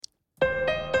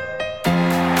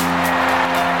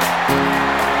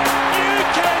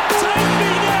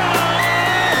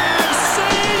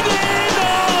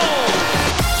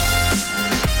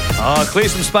I'll clear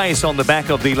some space on the back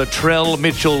of the Latrell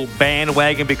Mitchell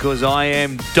bandwagon because I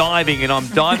am diving, and I'm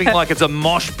diving like it's a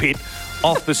mosh pit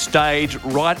off the stage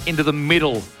right into the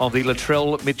middle of the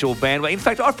Latrell Mitchell bandwagon. In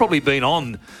fact, I've probably been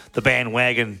on the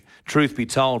bandwagon, truth be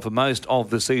told, for most of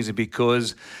the season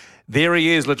because there he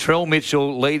is. Latrell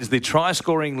Mitchell leads the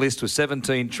try-scoring list with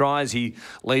 17 tries. He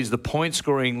leads the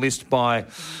point-scoring list by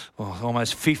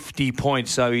almost 50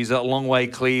 points, so he's a long way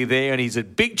clear there, and he's a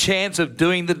big chance of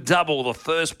doing the double, the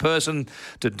first person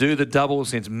to do the double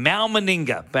since Mal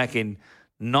Meninga back in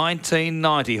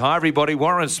 1990. Hi, everybody.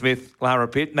 Warren Smith, Lara,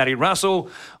 Pitt, Matty Russell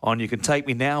on You Can Take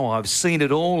Me Now. I've seen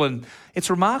it all, and it's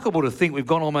remarkable to think we've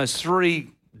gone almost 3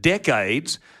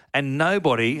 decades and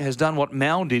nobody has done what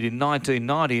Mal did in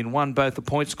 1990 and won both the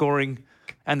point scoring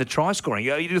and the try scoring.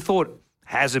 You'd have thought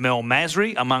Hazem El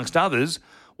Masri, amongst others,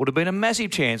 would have been a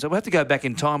massive chance. We'll have to go back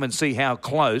in time and see how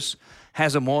close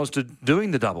Hazem was to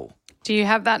doing the double. Do you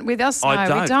have that with us? I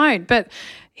No, we don't. But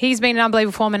he's been an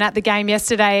unbelievable performer at the game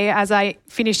yesterday. As I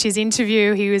finished his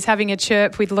interview, he was having a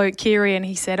chirp with Luke Keary and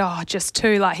he said, just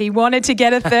 2. Like, he wanted to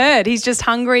get a third. He's just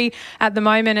hungry at the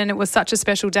moment, and it was such a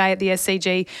special day at the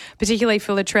SCG, particularly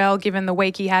for Latrell, given the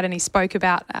week he had, and he spoke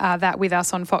about that with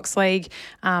us on Fox League,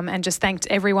 and just thanked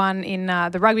everyone in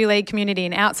the rugby league community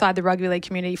and outside the rugby league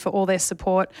community for all their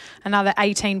support. Another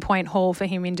 18-point haul for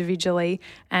him individually,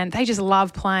 and they just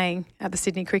love playing at the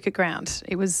Sydney Cricket Ground.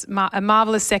 It was a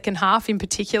marvellous second half in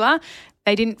particular.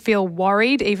 They didn't feel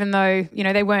worried, even though,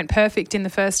 they weren't perfect in the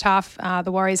first half.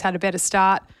 The Warriors had a better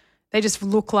start. They just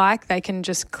look like they can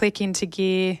just click into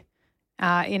gear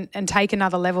and take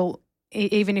another level,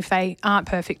 even if they aren't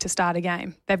perfect to start a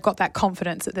game. They've got that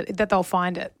confidence that they'll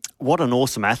find it. What an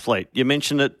awesome athlete. You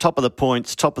mentioned it, top of the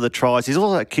points, top of the tries. He's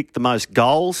also kicked the most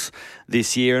goals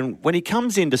this year. And when he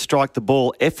comes in to strike the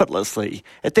ball effortlessly,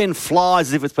 it then flies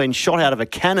as if it's been shot out of a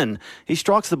cannon. He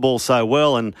strikes the ball so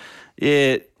well. And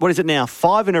what is it now?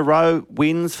 5 in a row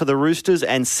wins for the Roosters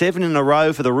and 7 in a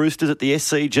row for the Roosters at the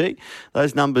SCG.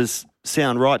 Those numbers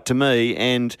sound right to me.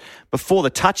 And before the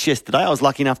touch yesterday, I was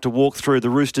lucky enough to walk through the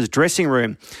Roosters dressing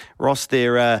room. Ross,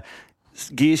 their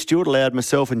gear steward, allowed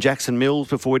myself and Jackson Mills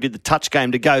before we did the touch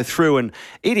game to go through, and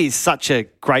it is such a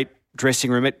great dressing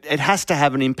room. It has to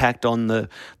have an impact on the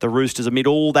Roosters amid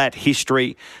all that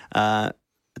history.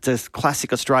 It's a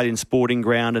classic Australian sporting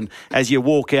ground, and as you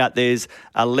walk out, there's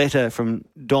a letter from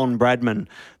Don Bradman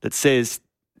that says,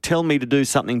 "Tell me to do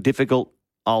something difficult,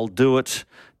 I'll do it.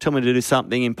 Tell me to do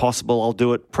something impossible, I'll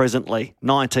do it presently."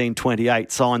 1928,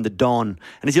 signed the Don.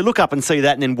 And as you look up and see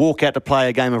that and then walk out to play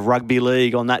a game of rugby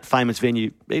league on that famous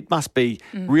venue, it must be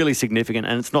really significant,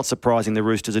 and it's not surprising the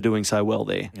Roosters are doing so well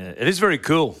there. Yeah, it is very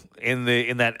cool in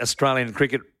that Australian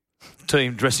cricket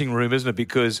team dressing room, isn't it?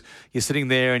 Because you're sitting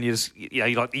there and there's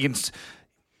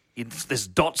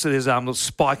dots, there's little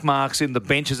spike marks in the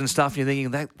benches and stuff. And you're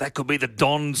thinking that could be the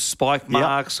Don spike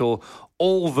marks, or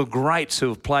all the greats who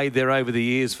have played there over the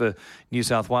years for New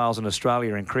South Wales and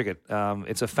Australia in cricket.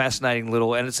 It's a fascinating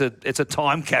and it's a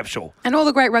time capsule. And all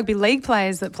the great rugby league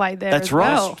players that played there as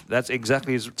well. That's right. That's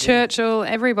exactly as Churchill,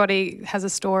 everybody has a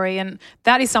story, and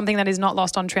that is something that is not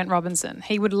lost on Trent Robinson.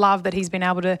 He would love that he's been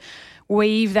able to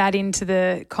weave that into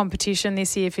the competition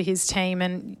this year for his team.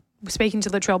 And speaking to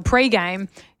Latrell pre-game,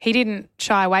 he didn't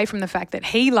shy away from the fact that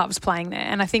he loves playing there.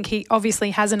 And I think he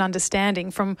obviously has an understanding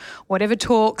from whatever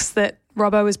talks that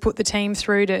Robbo has put the team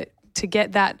through to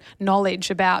get that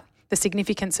knowledge about the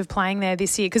significance of playing there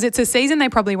this year. Because it's a season they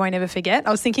probably won't ever forget.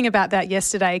 I was thinking about that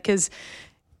yesterday because,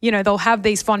 they'll have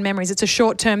these fond memories. It's a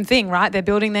short-term thing, right? They're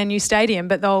building their new stadium,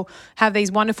 but they'll have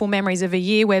these wonderful memories of a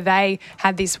year where they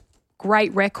had this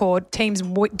great record. Teams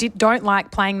don't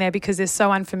like playing there because they're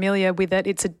so unfamiliar with it.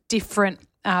 It's a different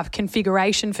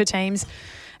configuration for teams,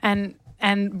 and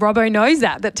Robbo knows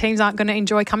that teams aren't going to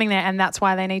enjoy coming there, and that's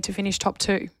why they need to finish top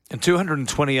 2. And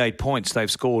 228 points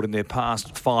they've scored in their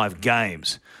past 5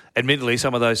 games. Admittedly,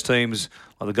 some of those teams,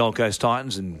 like the Gold Coast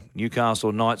Titans and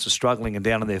Newcastle Knights, are struggling and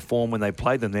down in their form when they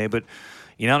played them there, but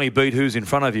you can only beat who's in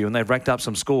front of you, and they've racked up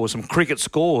some scores, some cricket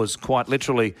scores, quite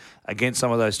literally, against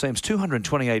some of those teams.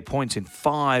 228 points in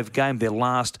 5 games, their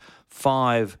last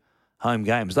 5 home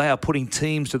games. They are putting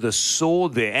teams to the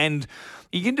sword there, and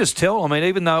you can just tell,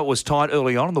 even though it was tight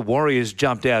early on and the Warriors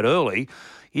jumped out early,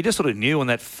 you just sort of knew on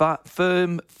that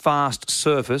firm, fast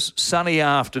surface, sunny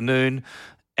afternoon,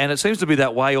 and it seems to be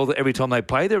that way every time they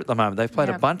play there at the moment. They've played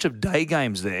a bunch of day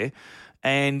games there.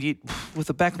 And with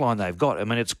the back line they've got,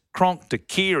 it's Cronk to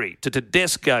Keary to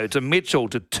Tedesco to Mitchell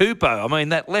to Tupou.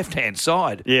 That left-hand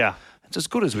side. Yeah. It's as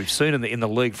good as we've seen in the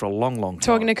league for a long, long time.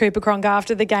 Talking to Cooper Cronk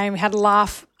after the game, we had a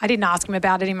laugh I didn't ask him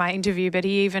about it in my interview, but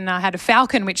he even had a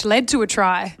falcon which led to a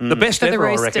try. The best for ever, the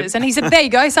Roosters. I reckon. And he said, there you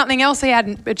go, something else he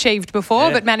hadn't achieved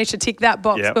before, but managed to tick that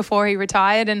box before he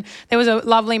retired. And there was a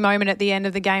lovely moment at the end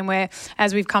of the game where,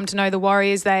 as we've come to know the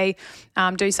Warriors, they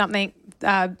do something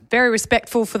very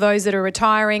respectful for those that are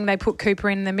retiring. They put Cooper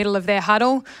in the middle of their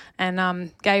huddle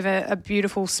and gave a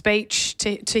beautiful speech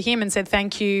to him and said,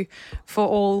 thank you for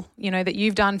all, that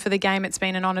you've done for the game. It's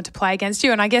been an honour to play against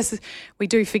you. And I guess we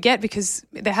do forget, because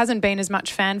there hasn't been as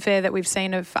much fanfare that we've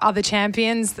seen of other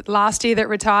champions last year that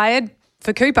retired,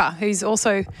 for Cooper, who's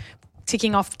also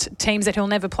ticking off teams that he'll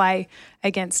never play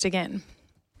against again.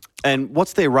 And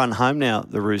what's their run home now,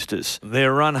 the Roosters?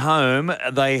 Their run home,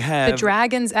 they have... The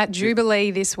Dragons at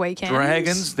Jubilee this weekend.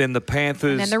 Dragons, then the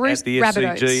Panthers and then at the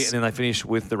Rabbitohs. SCG, and then they finish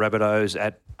with the Rabbitohs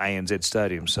at ANZ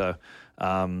Stadium. So,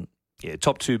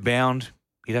 top two bound,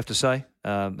 you'd have to say.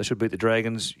 They should beat the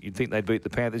Dragons. You'd think they'd beat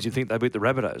the Panthers. You'd think they'd beat the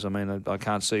Rabbitohs. I mean, I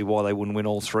can't see why they wouldn't win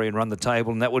all three and run the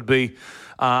table. And that would be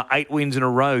 8 wins in a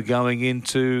row going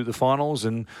into the finals.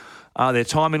 And their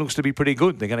timing looks to be pretty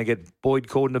good. They're going to get Boyd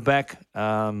Cordner back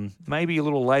maybe a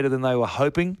little later than they were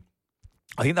hoping.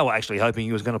 I think they were actually hoping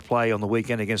he was going to play on the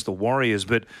weekend against the Warriors.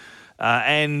 But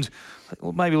and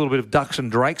maybe a little bit of ducks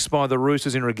and drakes by the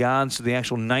Roosters in regards to the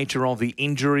actual nature of the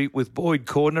injury with Boyd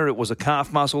Cordner. It was a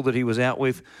calf muscle that he was out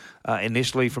with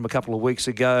initially from a couple of weeks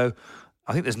ago.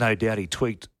 I think there's no doubt he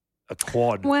tweaked a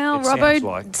quad. Well,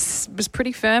 Robbo was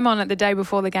pretty firm on it the day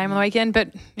before the game on the weekend, but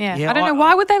I don't know.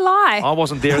 Why would they lie? I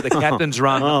wasn't there at the captain's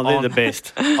run. They're the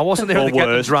best. I wasn't there at the Or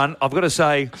captain's worst. run. I've got to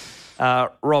say,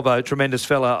 Robbo, tremendous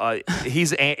fella.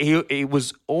 He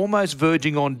was almost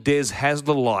verging on Des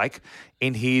Hasler-like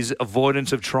in his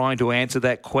avoidance of trying to answer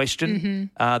that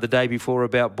question the day before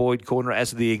about Boyd Cordner as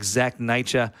to the exact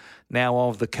nature now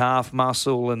of the calf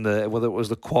muscle and whether it was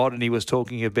the quad, and he was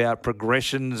talking about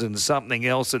progressions and something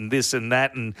else and this and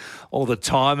that and all the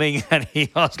timing, and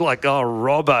he was like, oh,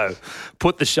 Robbo,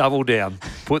 put the shovel down.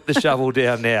 Put the shovel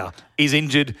down now. He's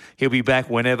injured. He'll be back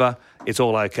whenever. It's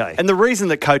all okay. And the reason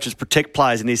that coaches protect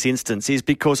players in this instance is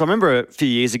because I remember a few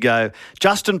years ago,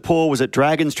 Justin Paul was at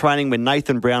Dragons training when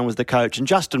Nathan Brown was the coach, and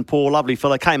Justin Paul, lovely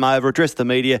fella, came over, addressed the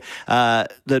media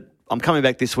that I'm coming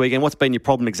back this weekend. What's been your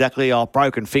problem exactly? Oh,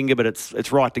 broken finger, but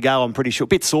it's right to go, I'm pretty sure.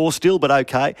 Bit sore still, but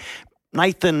okay.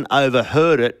 Nathan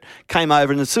overheard it, came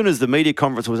over, and as soon as the media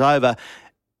conference was over,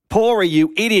 Poorie,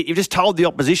 you idiot, you've just told the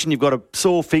opposition you've got a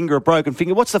sore finger, a broken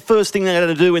finger. What's the first thing they're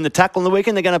going to do in the tackle on the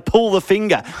weekend? They're going to pull the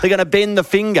finger. They're going to bend the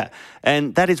finger.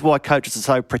 And that is why coaches are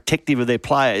so protective of their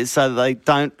players, so that they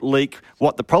don't leak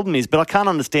what the problem is. But I can't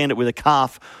understand it with a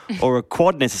calf or a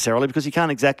quad necessarily, because you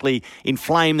can't exactly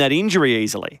inflame that injury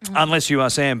easily. Unless you are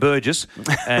Sam Burgess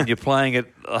and you're playing at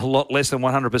a lot less than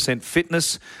 100%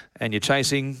 fitness and you're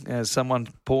chasing as someone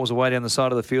paws away down the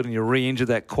side of the field and you re-injure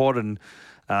that quad, and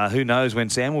who knows when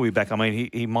Sam will be back. I mean,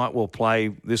 he might well play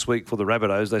this week for the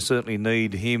Rabbitohs. They certainly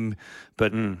need him,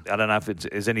 but I don't know if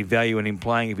there's any value in him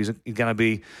playing. If he's going to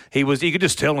be... You could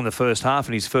just tell in the first half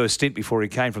in his first stint before he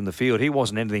came from the field, he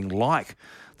wasn't anything like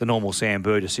the normal Sam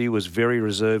Burgess. He was very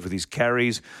reserved with his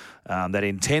carries, that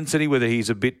intensity, whether he's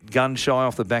a bit gun-shy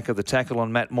off the back of the tackle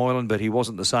on Matt Moylan, but he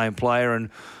wasn't the same player, and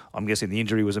I'm guessing the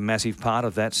injury was a massive part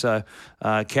of that. So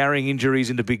carrying injuries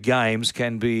into big games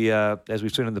can be, as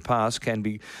we've seen in the past, can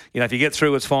be, if you get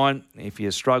through, it's fine. If you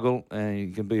struggle,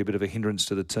 you can be a bit of a hindrance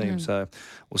to the team. So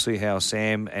we'll see how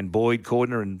Sam and Boyd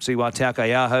Cordner and Siwa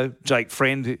Taukeiaho, Jake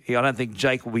Friend, I don't think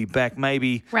Jake will be back,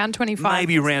 maybe round 25.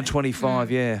 Maybe round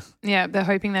 25, yeah. Yeah, they're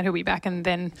hoping that he'll be back, and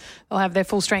then they'll have their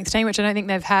full strength team, which I don't think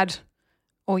they've had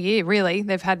all year, really.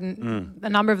 They've had a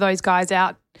number of those guys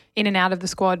out, in and out of the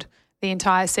squad the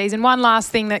entire season. One last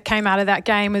thing that came out of that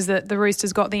game was that the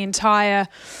Roosters got the entire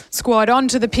squad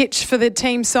onto the pitch for the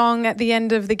team song at the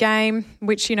end of the game,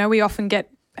 which, we often get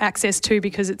access to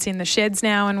because it's in the sheds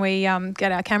now and we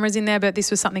get our cameras in there, but this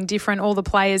was something different. All the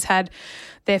players had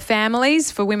their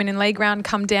families for Women in League Round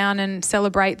come down and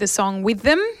celebrate the song with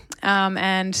them,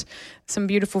 and some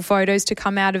beautiful photos to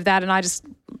come out of that, and I just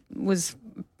was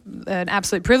an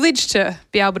absolute privilege to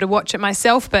be able to watch it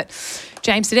myself. But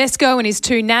James Tedesco and his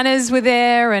two nanas were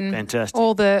there, and fantastic.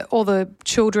 all the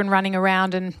children running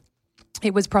around, and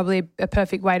it was probably a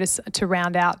perfect way to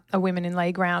round out a Women in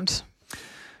League Round.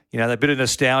 That bit of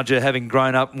nostalgia, having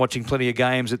grown up and watching plenty of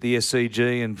games at the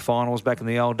SCG and finals back in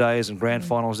the old days and grand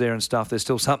finals there and stuff. There's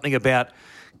still something about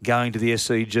going to the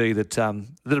SCG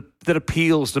that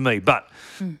appeals to me. But,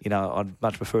 I'd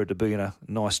much prefer it to be in a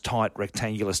nice, tight,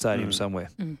 rectangular stadium somewhere.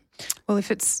 Well, if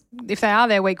they are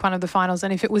there week one of the finals,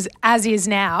 and if it was as is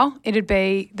now, it'd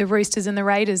be the Roosters and the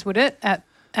Raiders, would it, at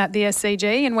at the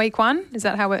SCG in week 1. Is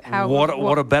that how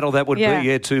what a battle that would Yeah. be?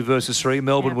 Yeah, 2 versus 3.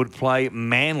 Melbourne would play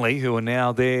Manly, who are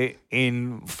now there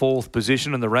in 4th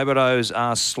position, and the Rabbitohs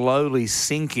are slowly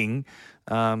sinking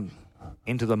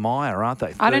into the mire, aren't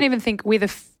they? I don't even think with a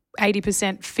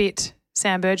 80% fit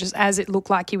Sam Burgess, as it looked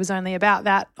like he was only about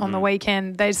that on the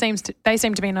weekend, they seem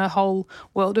to be in a whole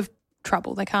world of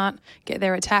trouble. They can't get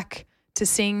their attack to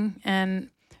sing, and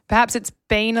perhaps it's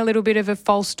been a little bit of a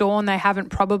false dawn. They haven't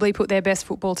probably put their best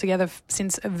football together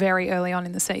since very early on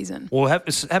in the season. Well,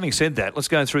 having said that, let's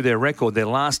go through their record. Their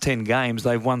last 10 games,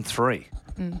 they've won 3.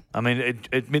 I mean,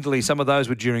 admittedly, some of those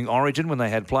were during Origin when they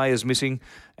had players missing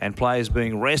and players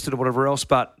being rested or whatever else.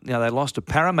 But, they lost to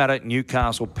Parramatta,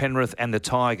 Newcastle, Penrith and the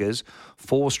Tigers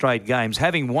 4 straight games,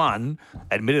 having won,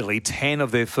 admittedly, 10 of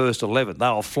their first 11.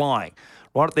 They were flying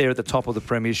right there at the top of the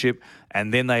premiership,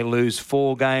 and then they lose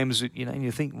 4 games, and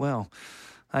you think, well,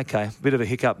 okay, bit of a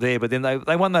hiccup there. But then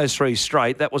they won those 3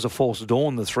 straight. That was a false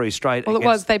dawn, the 3 straight. Well, it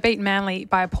was. They beat Manly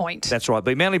by a point. That's right.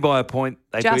 Beat Manly by a point.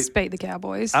 They beat the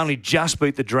Cowboys. Only just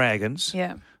beat the Dragons.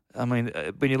 Yeah. I mean,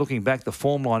 when you're looking back, the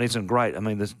form line isn't great. I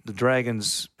mean, the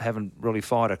Dragons haven't really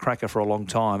fired a cracker for a long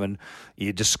time, and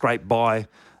you just scraped by.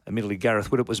 Admittedly, Gareth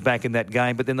Widdop was back in that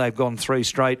game, but then they've gone 3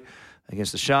 straight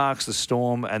against the Sharks, the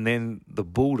Storm, and then the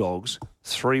Bulldogs.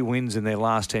 3 wins in their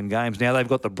last 10 games. Now they've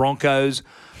got the Broncos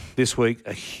this week,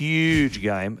 a huge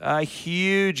game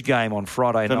on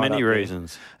Friday night. For many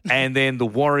reasons. And then the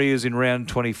Warriors in round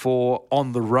 24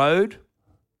 on the road.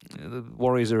 The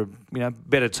Warriors are a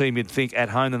better team, you'd think, at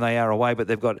home than they are away, but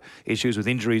they've got issues with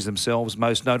injuries themselves,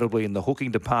 most notably in the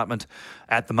hooking department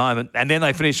at the moment. And then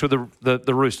they finish with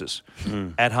the Roosters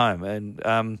at home.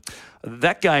 And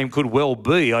that game could well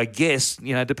be, I guess,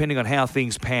 depending on how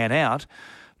things pan out.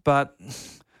 But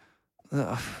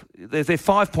they're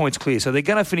 5 points clear, so they're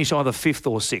going to finish either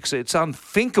 5th or 6th. It's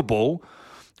unthinkable.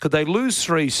 Could they lose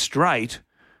 3 straight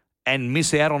and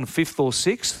miss out on 5th or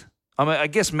 6th? I mean, I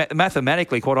guess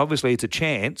mathematically, quite obviously, it's a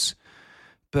chance.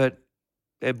 But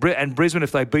and Brisbane,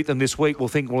 if they beat them this week, will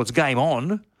think, well, it's game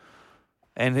on.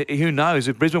 And who knows,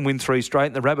 if Brisbane win 3 straight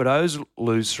and the Rabbitohs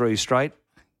lose 3 straight,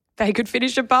 they could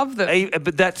finish above them.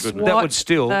 But that would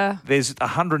still, there's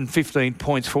 115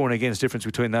 points for and against difference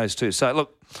between those two. So,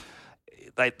 look,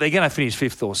 they're going to finish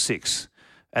 5th or 6th.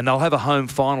 And they'll have a home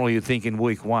final, you'd think, in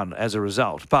week 1 as a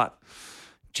result. But,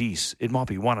 geez, it might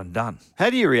be one and done. How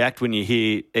do you react when you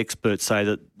hear experts say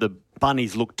that the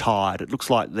Bunnies look tired? It looks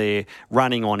like they're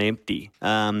running on empty.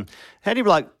 How do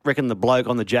you reckon the bloke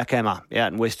on the jackhammer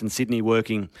out in Western Sydney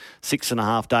working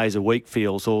 6.5 days a week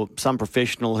feels, or some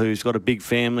professional who's got a big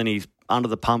family and he's under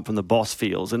the pump from the boss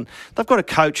feels? And they've got a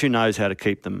coach who knows how to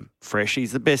keep them fresh.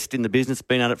 He's the best in the business,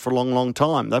 been at it for a long, long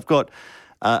time. They've got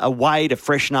a way to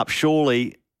freshen up,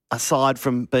 surely, aside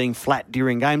from being flat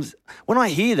during games. When I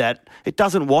hear that, it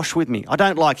doesn't wash with me. I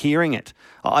don't like hearing it.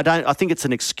 I think it's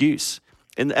an excuse.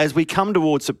 And as we come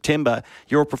towards September,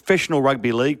 you're a professional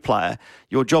rugby league player.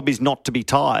 Your job is not to be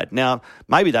tired. Now,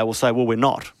 maybe they will say, well, we're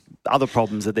not. Other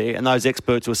problems are there. And those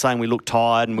experts who are saying we look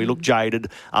tired and we look jaded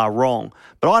are wrong.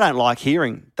 But I don't like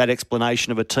hearing that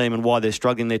explanation of a team and why they're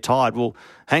struggling, they're tired. Well,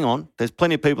 hang on. There's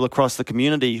plenty of people across the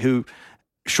community who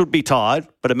should be tired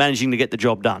but are managing to get the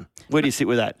job done. Where do you sit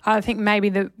with that? I think maybe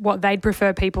what they'd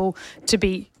prefer people to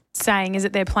be saying is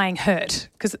that they're playing hurt,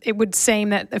 because it would seem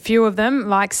that a few of them,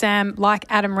 like Sam, like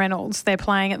Adam Reynolds, they're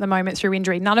playing at the moment through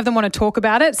injury. None of them want to talk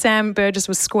about it. Sam Burgess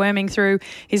was squirming through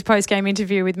his post-game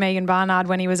interview with Megan Barnard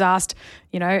when he was asked,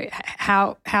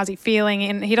 how's he feeling?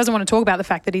 And he doesn't want to talk about the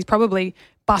fact that he's probably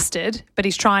busted, but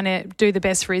he's trying to do the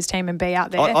best for his team and be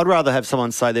out there. I'd rather have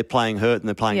someone say they're playing hurt than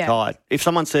they're playing tired. If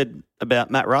someone said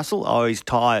about Matt Russell, oh, he's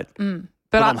tired,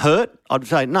 but I'm hurt, I'd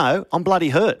say, no, I'm bloody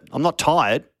hurt. I'm not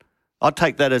tired. I'd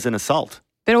take that as an assault.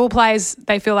 But all players,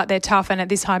 they feel like they're tough, and at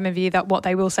this time of year, that what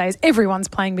they will say is everyone's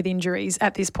playing with injuries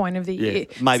at this point of the year.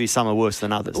 Maybe some are worse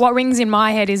than others. What rings in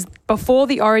my head is before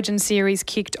the Origin series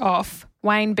kicked off,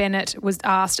 Wayne Bennett was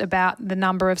asked about the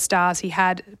number of stars he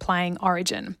had playing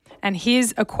Origin, and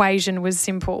his equation was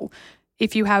simple.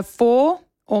 If you have 4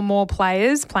 or more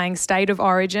players playing State of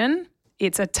Origin,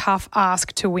 it's a tough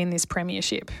ask to win this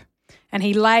premiership. And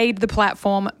he laid the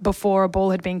platform before a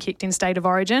ball had been kicked in State of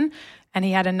Origin, and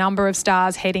he had a number of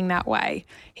stars heading that way.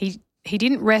 He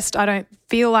didn't rest. I don't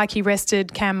feel like he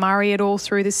rested Cam Murray at all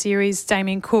through the series.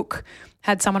 Damien Cook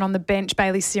had someone on the bench,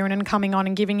 Bailey Sirinen, coming on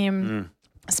and giving him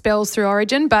spells through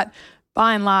Origin, but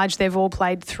by and large, they've all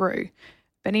played through.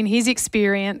 But in his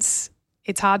experience,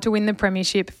 it's hard to win the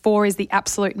premiership. 4 is the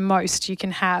absolute most you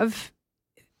can have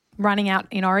running out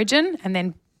in Origin and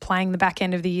then playing the back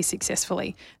end of the year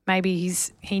successfully. Maybe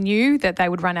he knew that they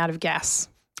would run out of gas.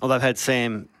 Well, they've had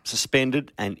Sam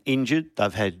suspended and injured.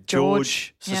 They've had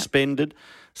George suspended.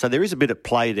 So there is a bit at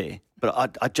play there.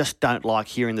 But I just don't like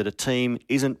hearing that a team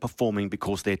isn't performing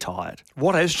because they're tired.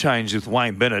 What has changed with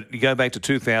Wayne Bennett, you go back to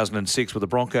 2006 where the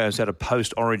Broncos had a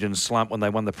post-Origin slump when they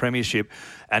won the premiership,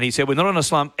 and he said, we're not in a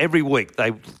slump every week.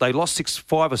 They lost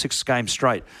 5 or 6 games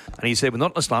straight. And he said, we're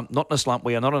not in a slump,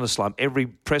 we are not in a slump. Every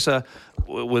presser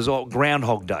was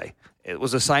Groundhog Day. It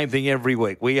was the same thing every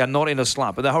week. We are not in a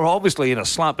slump. And they were obviously in a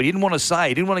slump, but he didn't want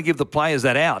to give the players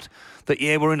that out, that,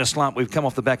 we're in a slump. We've come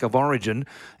off the back of Origin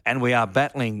and we are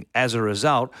battling as a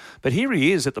result. But here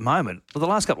he is at the moment. For the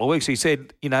last couple of weeks, he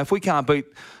said, if we can't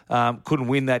couldn't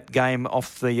win that game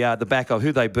off the back of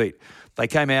who they beat. They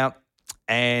came out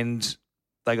and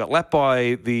they got lapped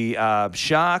by the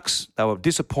Sharks. They were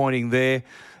disappointing there.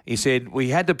 He said, we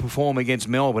had to perform against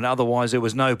Melbourne, otherwise there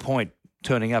was no point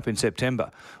turning up in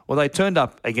September. Well, they turned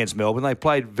up against Melbourne. They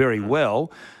played very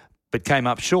well, but came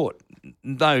up short.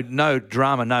 No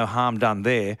drama, no harm done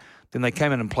there. Then they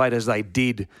came in and played as they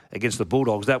did against the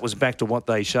Bulldogs. That was back to what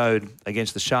they showed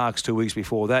against the Sharks 2 weeks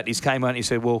before that. He came out and he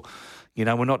said, well,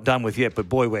 we're not done with yet, but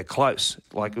boy, we're close.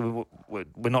 Like,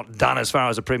 we're not done as far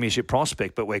as a premiership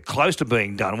prospect, but we're close to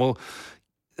being done. Well,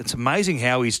 it's amazing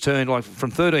how he's turned, like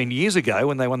from 13 years ago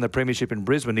when they won the premiership in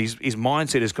Brisbane, his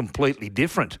mindset is completely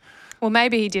different. Well,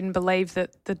 maybe he didn't believe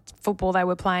that the football they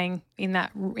were playing in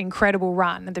that incredible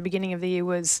run at the beginning of the year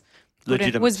was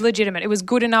legitimate. It was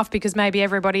good enough because maybe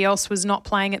everybody else was not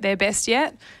playing at their best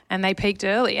yet and they peaked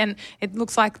early. And it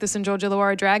looks like the St George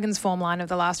Illawarra Dragons form line of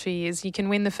the last few years. You can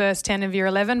win the first 10 of your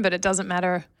 11, but it doesn't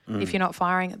matter if you're not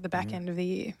firing at the back end of the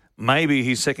year. Maybe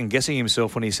he's second-guessing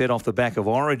himself when he said off the back of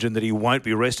Origin that he won't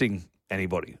be resting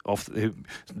anybody.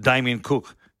 Damien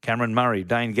Cook, Cameron Murray,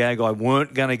 Dane Gagai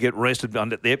weren't going to get rested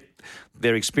under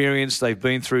their experience. They've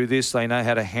been through this. They know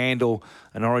how to handle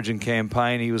an Origin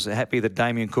campaign. He was happy that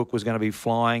Damien Cook was going to be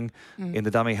flying in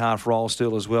the dummy half role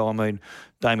still as well. I mean,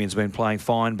 Damien's been playing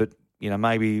fine, but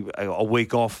maybe a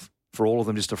week off for all of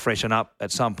them just to freshen up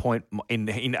at some point.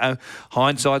 In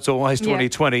hindsight's always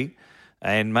 2020,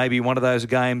 and maybe one of those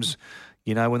games,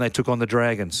 when they took on the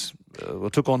Dragons. Or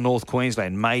took on North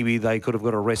Queensland. Maybe they could have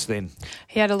got a rest then.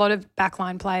 He had a lot of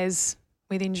backline players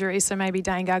with injuries, so maybe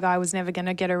Dane Gagai was never going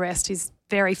to get a rest. He's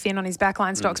very thin on his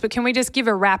backline stocks. But can we just give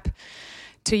a wrap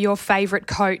to your favourite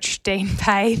coach, Dean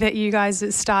Pay, that you guys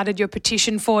started your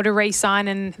petition for to re-sign,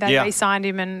 and they re-signed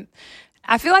him? And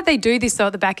I feel like they do this, though,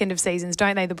 at the back end of seasons,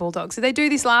 don't they, the Bulldogs? Did they do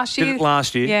this last year? Did it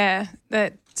last year. Yeah.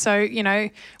 So,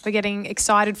 we're getting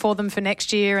excited for them for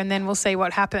next year and then we'll see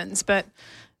what happens. But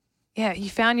yeah, you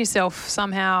found yourself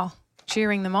somehow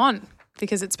cheering them on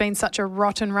because it's been such a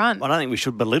rotten run. I don't think we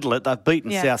should belittle it. They've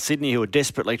beaten South Sydney, who are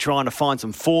desperately trying to find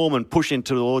some form and push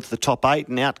into towards the top 8,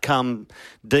 and out come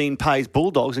Dean Pay's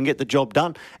Bulldogs and get the job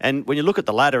done. And when you look at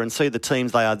the ladder and see the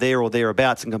teams they are there or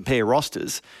thereabouts and compare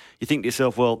rosters, you think to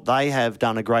yourself, well, they have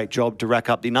done a great job to rack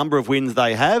up the number of wins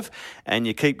they have, and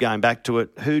you keep going back to it.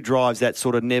 Who drives that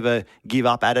sort of never give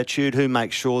up attitude? Who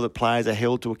makes sure that players are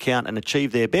held to account and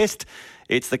achieve their best?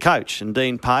 It's the coach. And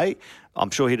Dean Pay, I'm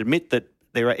sure he'd admit that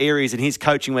there are areas in his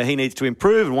coaching where he needs to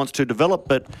improve and wants to develop,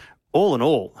 but all in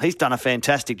all, he's done a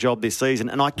fantastic job this season.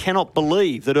 And I cannot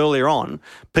believe that earlier on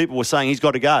people were saying he's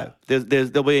got to go.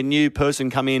 There'll be a new person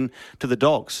come in to the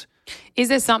Dogs. Is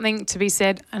there something to be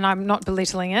said, and I'm not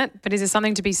belittling it, but is there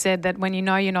something to be said that when you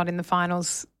know you're not in the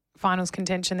finals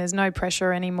contention, there's no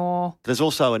pressure anymore? There's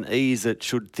also an ease that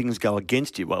should things go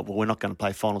against you, well, we're not going to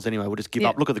play finals anyway, we'll just give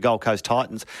up. Look at the Gold Coast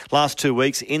Titans. Last 2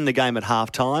 weeks in the game at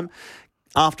halftime.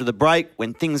 After the break,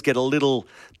 when things get a little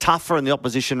tougher and the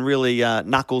opposition really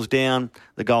knuckles down,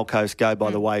 the Gold Coast go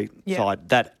by the wayside.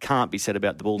 That can't be said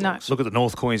about the Bulldogs. No. Look at the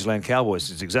North Queensland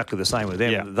Cowboys. It's exactly the same with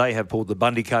them. Yeah. They have pulled the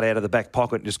Bundy cut out of the back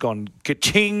pocket and just gone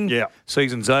ka-ching. Yeah.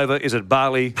 Season's over. Is it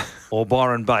Bali or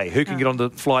Byron Bay? Who can get on the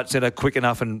flight centre quick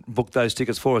enough and book those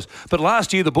tickets for us? But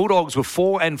last year, the Bulldogs were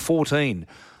 4-14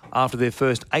 after their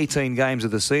first 18 games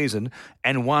of the season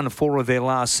and won 4 of their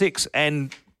last 6.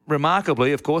 And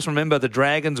remarkably, of course, remember the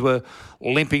Dragons were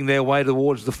limping their way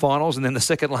towards the finals, and then the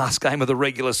second last game of the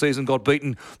regular season got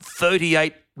beaten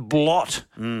 38 blot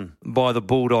by the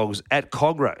Bulldogs at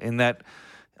Cogra in that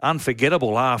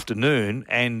unforgettable afternoon.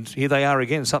 And here they are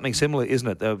again, something similar, isn't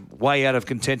it? They're way out of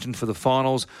contention for the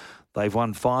finals. They've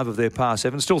won 5 of their past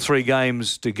 7. Still 3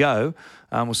 games to go.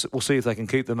 We'll see if they can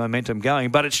keep the momentum going.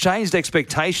 But it's changed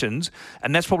expectations,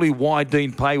 and that's probably why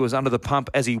Dean Pay was under the pump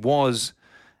as he was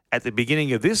at the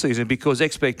beginning of this season, because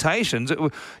expectations,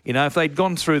 if they'd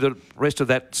gone through the rest of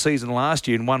that season last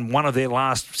year and won one of their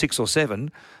last 6 or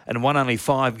 7 and won only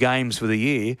 5 games for the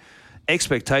year,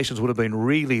 expectations would have been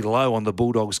really low on the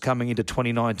Bulldogs coming into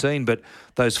 2019, but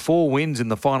those 4 wins in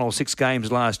the final 6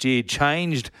 games last year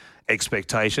changed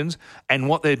expectations, and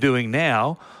what they're doing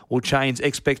now will change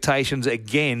expectations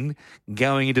again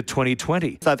going into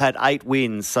 2020. They've had 8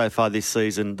 wins so far this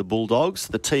season, the Bulldogs.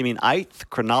 The team in 8th,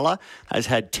 Cronulla, has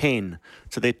had 10.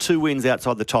 So they're 2 wins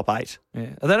outside the top 8. Yeah.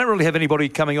 They don't really have anybody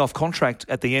coming off contract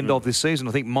at the end of this season.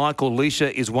 I think Michael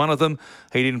Leisha is one of them.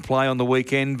 He didn't play on the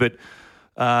weekend, but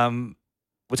Watani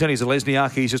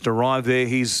Zelezniak, he's just arrived there.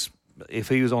 If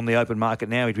he was on the open market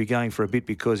now, he'd be going for a bit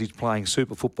because he's playing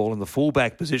super football in the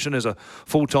fullback position as a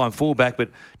full-time fullback.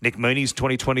 But Nick Mooney's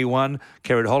 2021,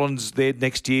 Kerrod Holland's there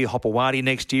next year, Hopewadi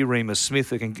next year, Remus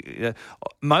Smith.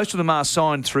 Most of them are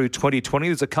signed through 2020.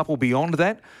 There's a couple beyond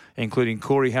that, including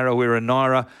Corey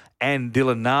Harawira-Naira and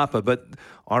Dylan Napa. But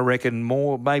I reckon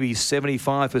maybe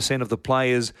 75% of the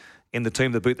players in the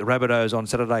team that beat the Rabbitohs on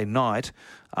Saturday night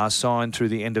are signed through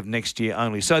the end of next year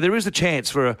only. So there is a chance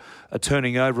for a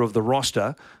turning over of the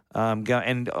roster, and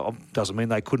doesn't mean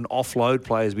they couldn't offload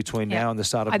players between now and the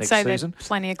start of next season. I'd say there's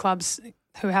plenty of clubs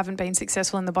who haven't been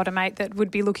successful in the bottom 8 that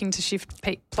would be looking to shift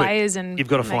players, and you've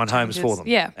got to find homes for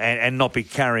them, and not be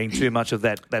carrying too much of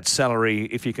that salary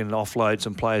if you can offload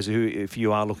some players if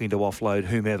you are looking to offload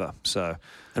whomever. So.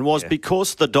 And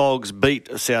because the Dogs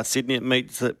beat South Sydney, it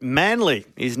means that Manly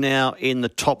is now in the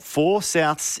top 4.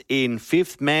 South's in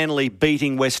 5th. Manly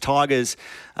beating West Tigers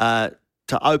to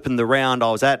open the round.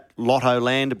 I was at Lotto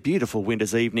Land, a beautiful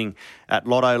winter's evening at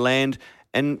Lotto Land.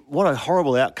 And what a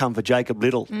horrible outcome for Jacob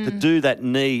Little to do that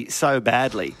knee so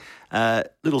badly.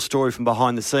 Little story from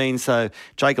behind the scenes. So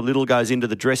Jacob Little goes into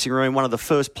the dressing room. One of the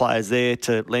first players there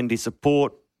to lend his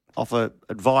support, offer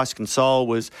advice, console,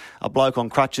 was a bloke on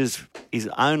crutches, his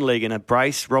own leg in a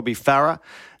brace, Robbie Farah.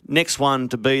 Next one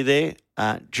to be there,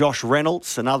 Josh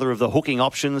Reynolds, another of the hooking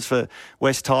options for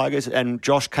West Tigers. And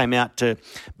Josh came out to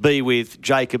be with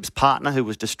Jacob's partner, who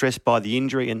was distressed by the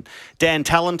injury. And Dan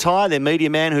Talentire, their media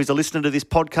man, who's a listener to this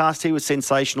podcast, he was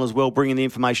sensational as well, bringing the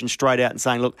information straight out and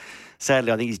saying, look,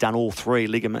 sadly, I think he's done all 3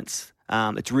 ligaments.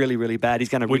 It's really, really bad. He's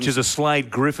going to which is a Slade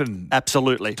Griffin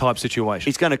type situation.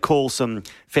 He's going to call some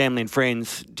family and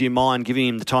friends. Do you mind giving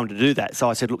him the time to do that? So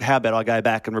I said, look, how about I go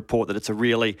back and report that it's a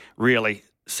really, really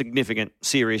significant,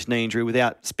 serious knee injury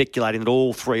without speculating that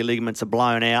all 3 ligaments are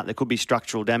blown out. There could be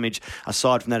structural damage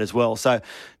aside from that as well. So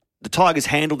the Tigers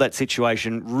handled that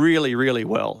situation really, really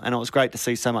well. And it was great to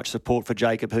see so much support for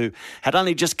Jacob, who had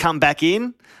only just come back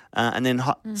in and then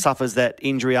suffers that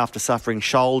injury after suffering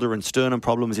shoulder and sternum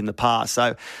problems in the past.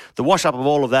 So the wash-up of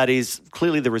all of that is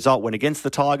clearly the result went against the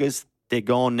Tigers. They're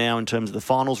gone now in terms of the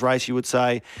finals race, you would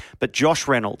say. But Josh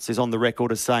Reynolds is on the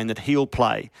record as saying that he'll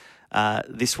play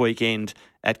this weekend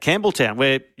at Campbelltown,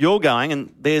 where you're going.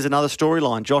 And there's another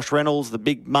storyline. Josh Reynolds, the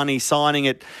big money signing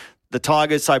at the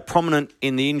Tigers, so prominent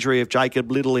in the injury of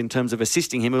Jacob Little in terms of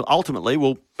assisting him, who ultimately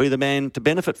will be the man to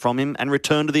benefit from him and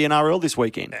return to the NRL this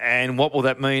weekend. And what will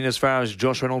that mean as far as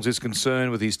Josh Reynolds is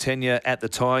concerned with his tenure at the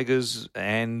Tigers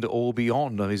and all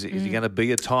beyond? Is he going to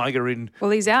be a Tiger in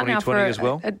 2020 he's out now for as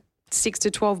well? a 6 to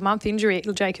 12 month injury,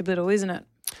 Jacob Little, isn't it?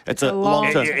 It's a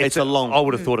long term. It's a long. I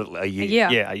would have thought it a year.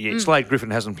 Yeah, a year. Slade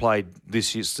Griffin hasn't played this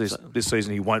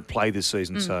season. He won't play this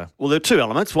season. So there are 2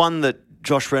 elements. One, that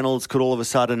Josh Reynolds could all of a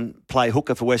sudden play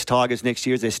hooker for West Tigers next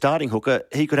year as their starting hooker.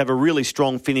 He could have a really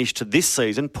strong finish to this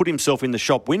season, put himself in the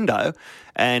shop window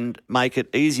and make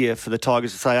it easier for the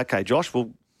Tigers to say, okay, Josh,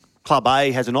 well, Club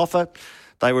A has an offer.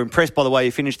 They were impressed by the way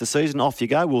you finished the season. Off you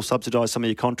go. We'll subsidise some of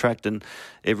your contract and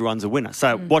everyone's a winner.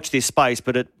 So watch this space,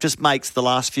 but it just makes the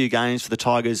last few games for the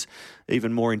Tigers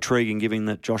even more intriguing, given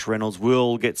that Josh Reynolds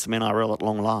will get some NRL at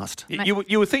long last. You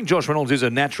would think Josh Reynolds is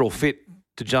a natural fit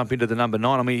to jump into the number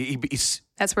 9. I mean, his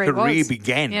career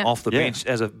began off the bench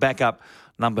as a backup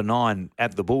number 9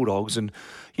 at the Bulldogs, and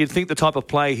you'd think the type of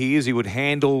play he is, he would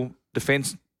handle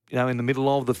defence, in the middle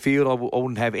of the field. I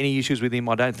wouldn't have any issues with him.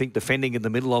 I don't think defending in the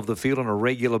middle of the field on a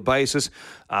regular basis,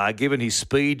 given his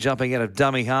speed, jumping out of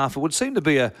dummy half, it would seem to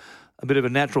be a bit of a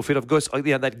natural fit. Of course,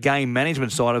 that game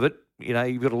management side of it,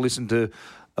 you've got to listen to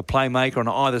a playmaker on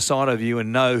either side of you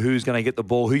and know who's going to get the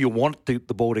ball, who you want the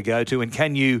ball to go to, and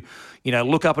can you,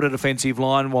 look up at a defensive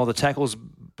line while the tackle's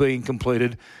being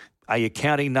completed. Are you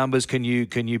counting numbers? Can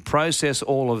you process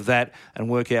all of that and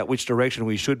work out which direction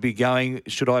we should be going?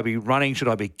 Should I be running? Should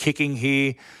I be kicking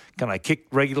here? Can I kick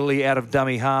regularly out of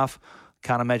dummy half?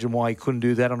 Can't imagine why he couldn't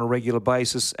do that on a regular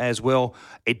basis as well.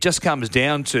 It just comes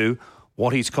down to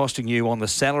what he's costing you on the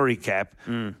salary cap,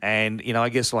 and I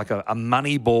guess like a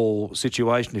money ball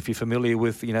situation. If you're familiar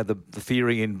with the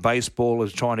theory in baseball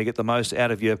is trying to get the most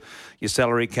out of your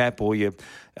salary cap or your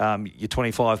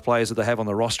 25 players that they have on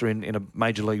the roster in a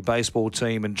Major League Baseball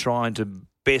team, and trying to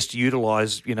best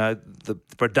utilise the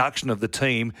production of the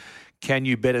team. Can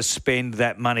you better spend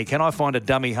that money? Can I find a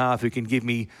dummy half who can give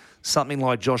me something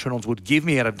like Josh Reynolds would give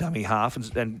me out of dummy half,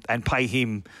 and pay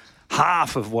him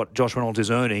half of what Josh Reynolds is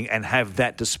earning, and have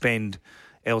that to spend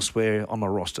elsewhere on the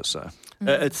roster? So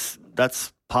that's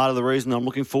part of the reason I'm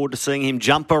looking forward to seeing him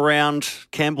jump around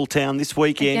Campbelltown this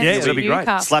weekend. Against it'll be great.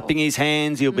 Newcastle. Slapping his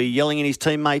hands, he'll be yelling in his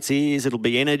teammates' ears. It'll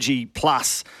be energy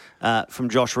plus from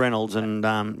Josh Reynolds, and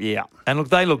And look,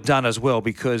 they look done as well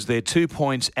because they're 2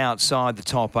 points outside the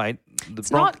top 8.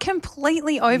 It's not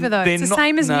completely over, though. They're It's the not-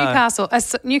 same as no. Newcastle.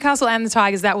 Newcastle and the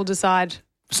Tigers, that will decide.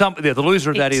 The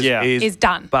loser of that is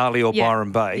done. Barley or Yeah.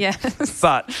 Byron Bay. Yes.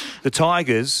 But the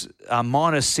Tigers are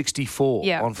minus 64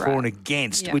 Yeah, on for right. and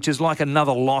against, Yeah. which is like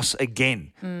another loss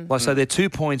again. So they're 2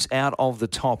 points out of the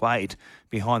top 8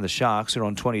 behind the Sharks, who are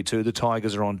on 22. The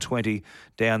Tigers are on 20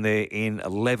 down there in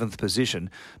 11th position.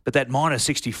 But that minus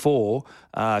 64,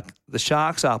 the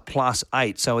Sharks are plus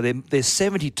 8. So they're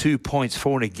 72 points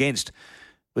for and against,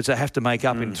 which they have to make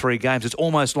up in 3 games. It's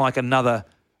almost like another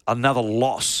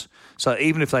loss. So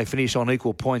even if they finish on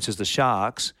equal points as the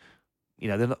Sharks,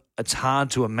 it's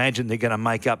hard to imagine they're going to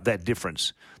make up that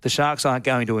difference. The Sharks aren't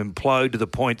going to implode to the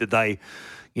point that they,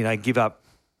 give up,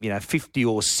 50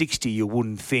 or 60, you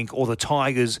wouldn't think, or the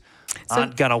Tigers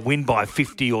aren't going to win by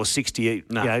 50 or 60,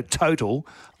 total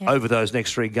over those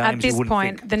next 3 games. At this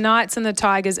point, the Knights and the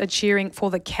Tigers are cheering for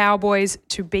the Cowboys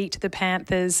to beat the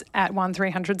Panthers at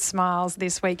 1-300 Smiles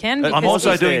this weekend. I'm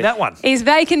also doing that one. If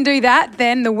they can do that,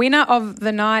 then the winner of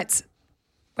the Knights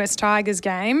West Tigers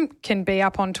game can be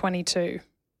up on 22.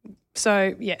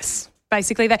 So, yes,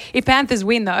 basically, if Panthers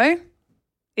win, though,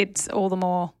 it's all the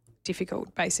more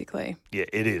difficult, basically. Yeah,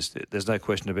 it is. There's no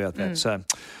question about that. So,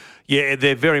 yeah,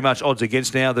 they're very much odds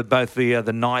against now, that both the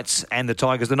Knights and the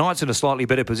Tigers. The Knights in a slightly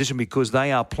better position because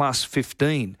they are plus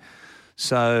 15.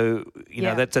 So,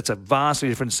 that's a vastly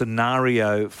different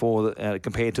scenario for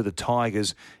compared to the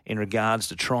Tigers in regards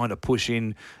to trying to push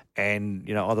in and,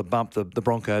 either bump the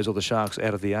Broncos or the Sharks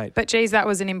out of the 8. But, geez, that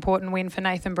was an important win for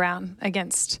Nathan Brown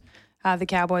against the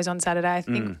Cowboys on Saturday. I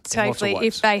think safely,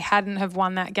 if they hadn't have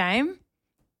won that game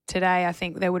today, I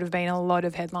think there would have been a lot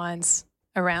of headlines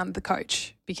around the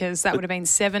coach, because that would have been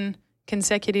 7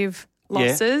 consecutive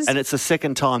losses. And it's the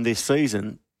second time this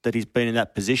season that he's been in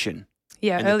that position.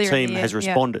 Yeah, and earlier the in team the year. has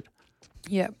responded.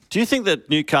 Yeah. Do you think that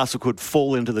Newcastle could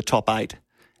fall into the top 8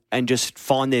 and just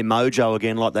find their mojo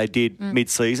again like they did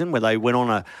mid-season, where they went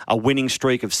on a winning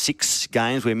streak of 6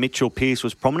 games where Mitchell Pearce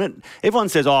was prominent? Everyone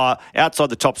says, outside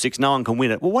the top 6, no one can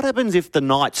win it. Well, what happens if the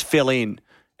Knights fell in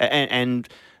and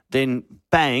then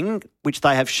bang, which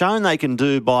they have shown they can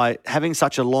do by having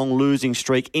such a long losing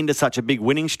streak into such a big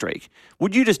winning streak?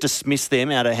 Would you just dismiss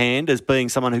them out of hand as being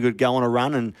someone who could go on a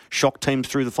run and shock teams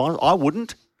through the finals? I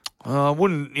wouldn't. I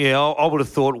wouldn't. Yeah, I would have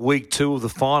thought week 2 of the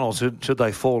finals, should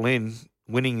they fall in,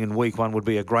 winning in week 1 would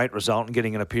be a great result, and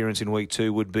getting an appearance in week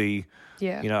 2 would be,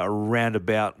 around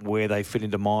about where they fit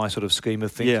into my sort of scheme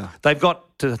of things. Yeah. They've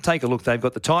got to take a look. They've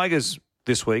got the Tigers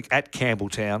this week at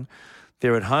Campbelltown.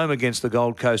 They're at home against the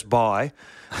Gold Coast Bye,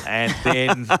 and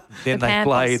then they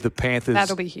play the Panthers.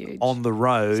 That'll be huge. On the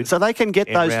road. So they can get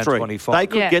those round 3. 25. They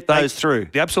could get those through.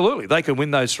 Absolutely. They can win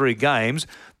those 3 games.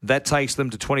 That takes them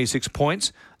to 26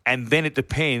 points. And then it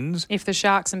depends. If the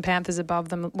Sharks and Panthers above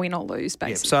them win or lose,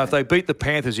 basically. So if they beat the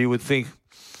Panthers, you would think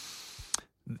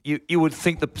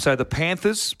the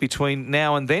Panthers between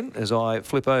now and then, as I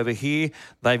flip over here,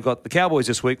 they've got the Cowboys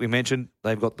this week, we mentioned.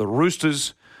 They've got the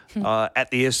Roosters at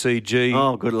the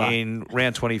SCG good luck. in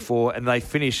round 24, and they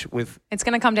finish with... It's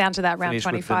going to come down to that round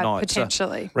 25, Knights.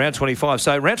 potentially. So, round 25.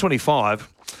 So round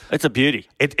 25... It's a beauty.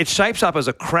 It shapes up as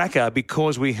a cracker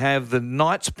because we have the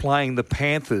Knights playing the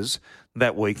Panthers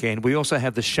that weekend. We also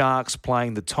have the Sharks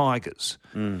playing the Tigers.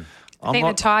 I think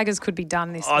the Tigers could be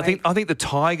done this week. I think the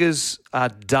Tigers are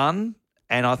done,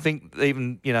 and I think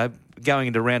even, going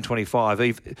into round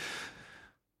 25,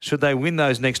 should they win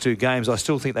those next 2 games, I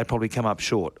still think they'd probably come up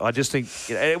short. I just think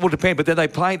it will depend. But then they're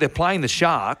playing the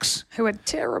Sharks, who are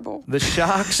terrible. The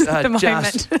Sharks are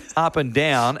just up and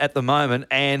down at the moment,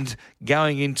 and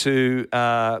going into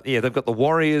they've got the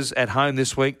Warriors at home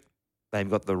this week. They've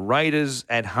got the Raiders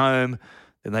at home.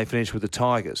 Then they finish with the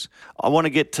Tigers. I want to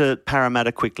get to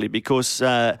Parramatta quickly because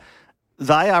they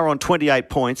are on 28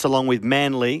 points along with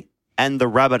Manly and the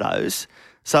Rabbitohs.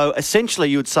 So essentially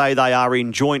you would say they are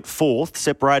in joint fourth,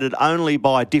 separated only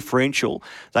by differential.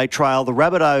 They trail the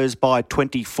Rabbitohs by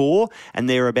 24 and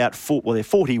they're about they're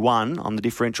 41 on the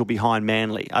differential behind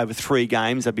Manly. Over 3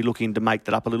 games, they'd be looking to make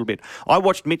that up a little bit. I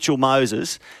watched Mitchell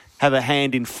Moses have a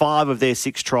hand in 5 of their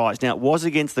 6 tries. Now, it was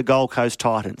against the Gold Coast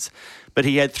Titans, but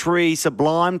he had 3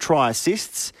 sublime try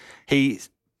assists. He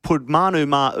put Manu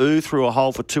Ma'u through a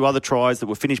hole for 2 other tries that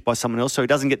were finished by someone else, so he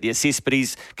doesn't get the assist, but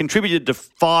he's contributed to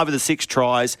 5 of the 6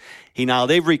 tries. He nailed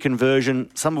every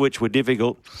conversion, some of which were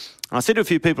difficult. And I said to a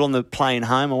few people on the plane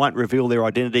home, I won't reveal their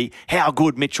identity, how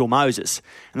good Mitchell Moses?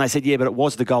 And they said, yeah, but it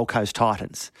was the Gold Coast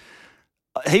Titans.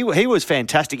 He was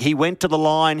fantastic. He went to the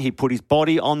line, he put his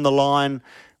body on the line.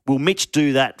 Will Mitch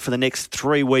do that for the next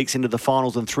 3 weeks into the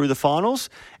finals and through the finals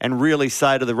and really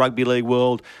say to the rugby league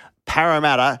world,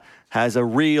 Parramatta has a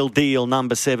real deal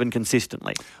number 7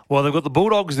 consistently? Well, they've got the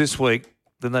Bulldogs this week.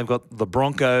 Then they've got the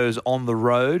Broncos on the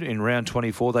road in round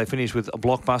 24. They finish with a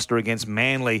blockbuster against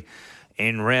Manly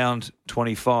in round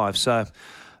 25. So,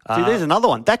 see, there's another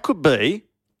one. That could be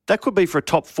for a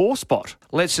top 4 spot.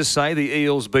 Let's just say the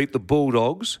Eels beat the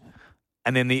Bulldogs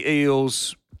and then the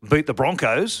Eels beat the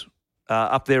Broncos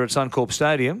up there at Suncorp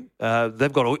Stadium.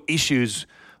 They've got issues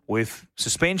with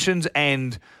suspensions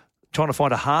and trying to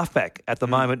find a halfback at the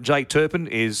moment. Jake Turpin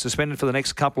is suspended for the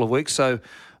next couple of weeks. So,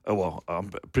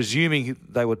 I'm presuming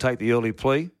they would take the early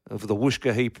plea for the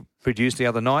whooshka he produced the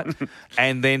other night.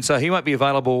 And then, so he won't be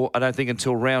available, I don't think,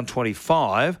 until round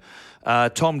 25.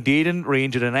 Tom Dearden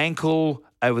re-injured an ankle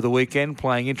over the weekend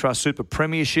playing Intra-Super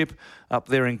Premiership up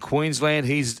there in Queensland.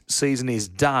 His season is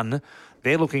done.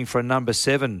 They're looking for a number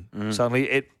 7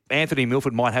 suddenly. Anthony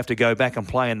Milford might have to go back and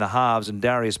play in the halves and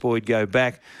Darius Boyd go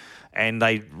back. And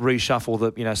they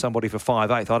reshuffle somebody for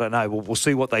 5'8". I don't know. We'll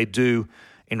see what they do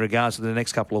in regards to the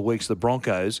next couple of weeks, the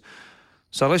Broncos.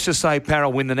 So let's just say Para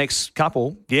win the next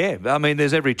couple. Yeah, I mean,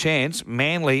 there's every chance.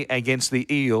 Manly against the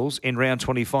Eels in round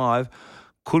 25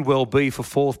 could well be for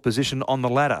 4th position on the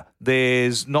ladder.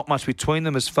 There's not much between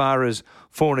them as far as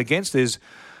for and against. There's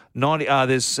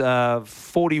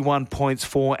 41 points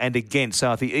for and against.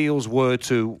 So if the Eels were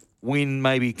to win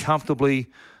maybe comfortably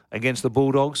against the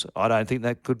Bulldogs, I don't think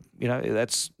that could,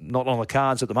 that's not on the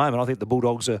cards at the moment. I think the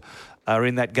Bulldogs are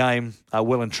in that game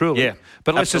well and truly. Yeah,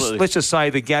 but let's just say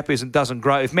the gap doesn't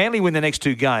grow. If Manly win the next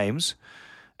 2 games,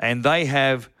 and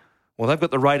they've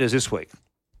got the Raiders this week,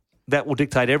 that will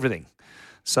dictate everything.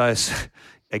 So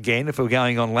again, if we're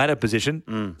going on ladder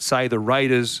position, say the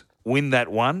Raiders win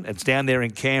that one, it's down there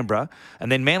in Canberra,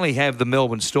 and then Manly have the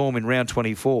Melbourne Storm in round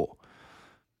 24.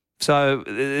 So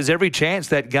there's every chance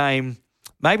that game.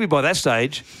 Maybe by that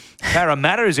stage,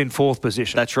 Parramatta is in 4th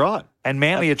position. That's right. And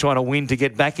Manly are trying to win to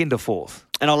get back into 4th.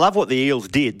 And I love what the Eels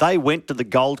did. They went to the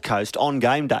Gold Coast on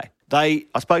game day. I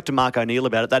spoke to Mark O'Neill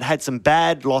about it. They'd had some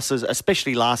bad losses,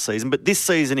 especially last season, but this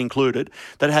season included.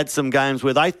 They'd had some games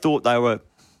where they thought they were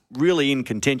really in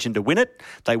contention to win it.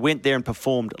 They went there and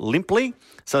performed limply.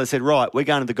 So they said, right, we're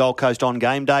going to the Gold Coast on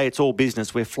game day. It's all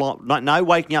business. We're no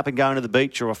waking up and going to the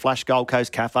beach or a flash Gold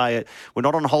Coast cafe. We're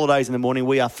not on holidays in the morning.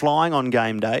 We are flying on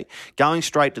game day, going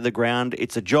straight to the ground.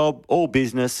 It's a job, all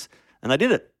business. And they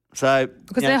did it. So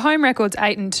because their home record's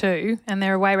 8-2 and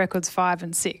their away record's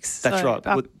 5-6. That's right.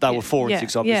 They were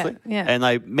 4-6, obviously. Yeah. And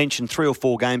they mentioned 3 or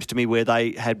 4 games to me where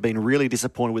they had been really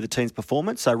disappointed with the team's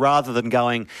performance. So rather than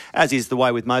going, as is the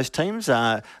way with most teams,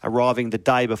 arriving the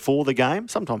day before the game,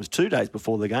 sometimes 2 days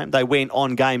before the game, they went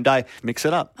on game day, mix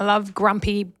it up. I love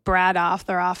grumpy Brad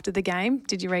after the game.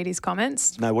 Did you read his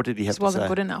comments? No, what did he have to say? It wasn't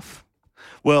good enough.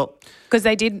 Well, because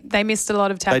they missed a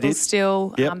lot of tackles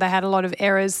still. Yep. They had a lot of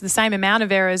errors, the same amount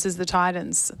of errors as the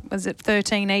Titans. Was it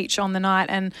 13 each on the night?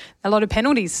 And a lot of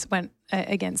penalties went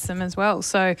against them as well.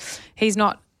 So he's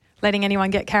not letting anyone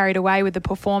get carried away with the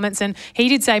performance. And he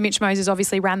did say Mitch Moses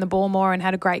obviously ran the ball more and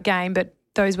had a great game, but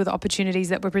those were the opportunities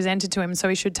that were presented to him, so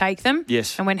he should take them.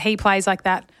 Yes. And when he plays like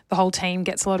that, the whole team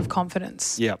gets a lot of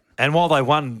confidence. Yeah. And while they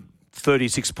won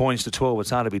 36 points to 12, it's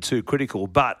hard to be too critical,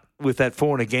 but with that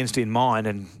for and against in mind,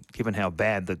 and given how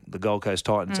bad the Gold Coast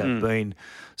Titans have been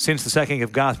since the sacking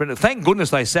of Garth Brennan. Thank goodness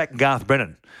they sacked Garth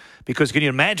Brennan, because can you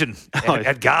imagine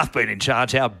had Garth been in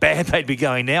charge, how bad they'd be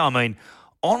going now? I mean,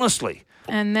 honestly.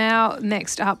 And now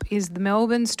next up is the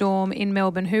Melbourne Storm in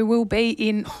Melbourne, who will be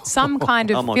in some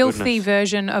kind of filthy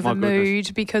version of a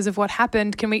mood because of what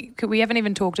happened. We haven't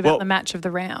even talked about the match of the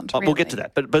round. Really. We'll get to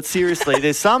that. But seriously,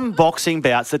 there's some boxing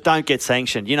bouts that don't get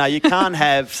sanctioned. You can't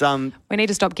have some we need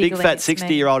to stop giggling. Big fat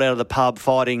 60-year-old out of the pub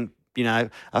fighting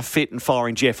a fit and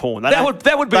firing Jeff Horn.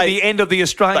 That would be the end of the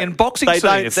Australian boxing scene.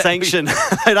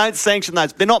 They don't sanction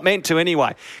those. They're not meant to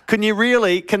anyway. Can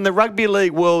the Rugby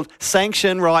League world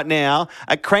sanction right now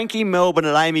a cranky Melbourne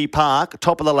at Amy Park,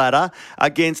 top of the ladder,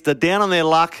 against a down on their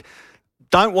luck,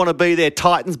 don't want to be there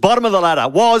Titans, bottom of the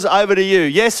ladder? Over to you.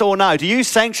 Yes or no? Do you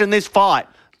sanction this fight?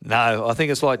 No, I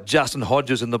think it's like Justin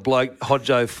Hodges and the bloke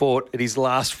Hodjo fought at his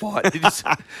last fight.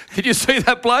 Did you see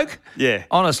that bloke? Yeah.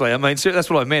 Honestly, I mean, that's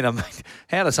what I meant. I mean,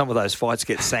 how do some of those fights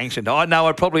get sanctioned?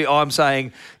 I'm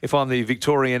saying if I'm the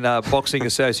Victorian Boxing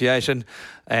Association,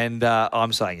 and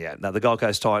I'm saying, the Gold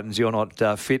Coast Titans, you're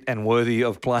not fit and worthy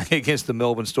of playing against the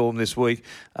Melbourne Storm this week.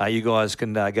 You guys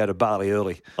can go to Bali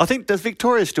early. I think, does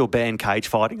Victoria still ban cage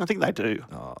fighting? I think they do.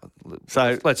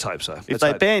 So let's hope so. If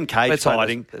they ban cage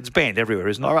fighting, it's banned everywhere,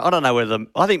 isn't it? I don't know whether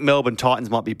I think Melbourne Titans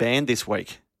might be banned this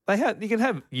week. You can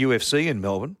have UFC in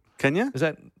Melbourne. Can you? Is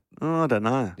that? Oh, I don't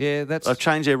know. Yeah, they've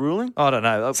changed their ruling. I don't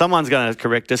know. Someone's going to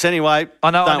correct us anyway.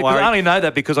 I know. Don't worry. I only know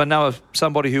that because I know of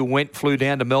somebody who flew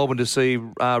down to Melbourne to see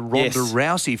Ronda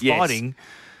Rousey fighting,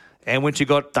 and when she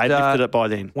got they lifted it by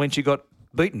then. When she got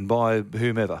beaten by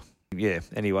whomever. Yeah.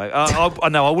 Anyway,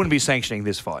 I wouldn't be sanctioning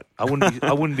this fight. I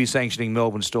wouldn't be sanctioning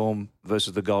Melbourne Storm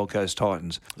versus the Gold Coast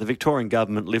Titans. The Victorian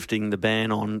government lifting the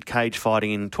ban on cage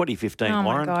fighting in 2015. Oh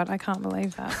Warren. my God, I can't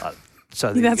believe that.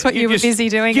 So that's what you were busy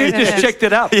doing. You just checked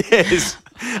it up. Yes,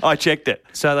 I checked it.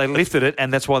 So they lifted it,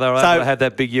 and that's why they were able to have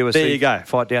that big UFC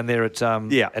fight down there at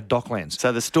Docklands.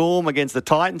 So the Storm against the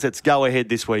Titans. Let's go ahead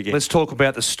this weekend. Let's talk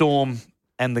about the Storm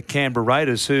and the Canberra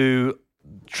Raiders, who,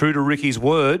 true to Ricky's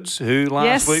words, who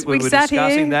last week we were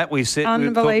discussing that. We were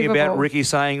talking about Ricky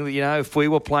saying, if we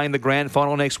were playing the grand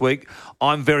final next week,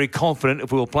 I'm very confident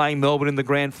if we were playing Melbourne in the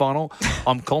grand final,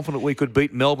 I'm confident we could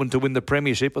beat Melbourne to win the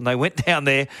premiership. And they went down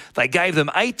there. They gave them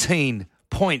 18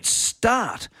 points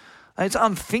start. It's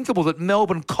unthinkable that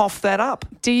Melbourne coughed that up.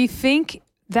 Do you think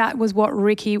that was what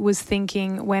Ricky was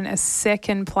thinking when a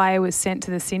second player was sent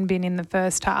to the sin bin in the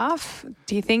first half?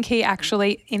 Do you think he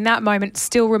actually, in that moment,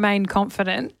 still remained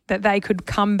confident that they could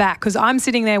come back? Because I'm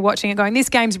sitting there watching it going, this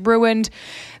game's ruined.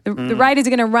 The Raiders are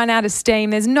going to run out of steam.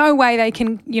 There's no way they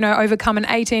can, overcome an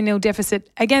 18-0 deficit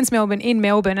against Melbourne in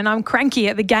Melbourne. And I'm cranky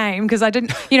at the game because I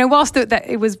didn't, whilst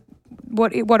it was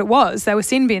what it was, they were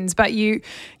sin bins, but you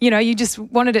just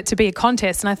wanted it to be a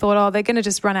contest. And I thought, they're going to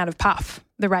just run out of puff,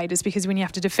 the Raiders, because when you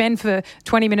have to defend for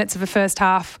 20 minutes of a first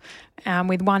half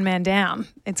with one man down,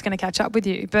 it's going to catch up with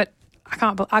you. But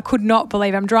I could not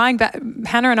believe. I'm driving back.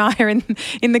 Hannah and I are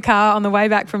in the car on the way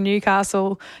back from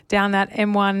Newcastle down that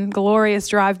M1 glorious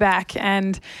drive back,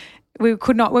 and we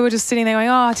were just sitting there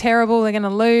going, terrible, they're going to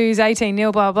lose,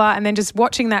 18-0, blah, blah. And then just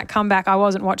watching that comeback. I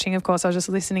wasn't watching, of course. I was just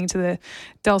listening to the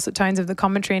dulcet tones of the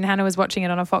commentary, and Hannah was watching it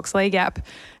on a Fox League app.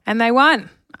 And they won.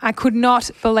 I could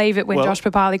not believe it when Josh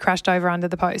Papali crashed over under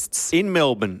the posts. In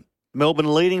Melbourne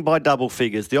leading by double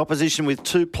figures, the opposition with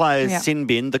two players sin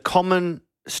bin. The common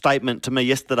statement to me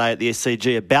yesterday at the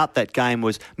SCG about that game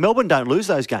was Melbourne don't lose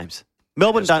those games.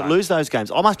 Melbourne don't lose those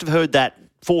games. I must have heard that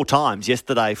 4 times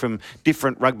yesterday from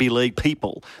different rugby league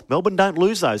people. Melbourne don't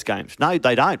lose those games. No,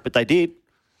 they don't, but they did.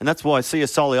 And that's why Sia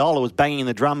Soliola was banging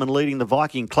the drum and leading the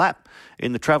Viking clap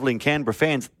in the travelling Canberra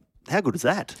fans. How good is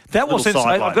that? That was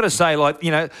sensational. I've got to say,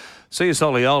 Sia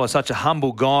Soliola, such a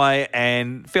humble guy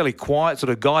and fairly quiet sort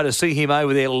of guy, to see him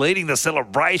over there leading the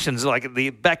celebrations at the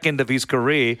back end of his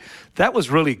career, that was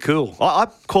really cool. I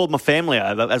called my family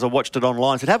over as I watched it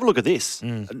online and said, have a look at this.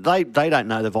 They don't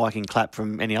know the Viking clap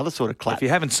from any other sort of clap. If you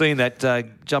haven't seen that,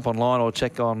 jump online or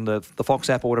check on the Fox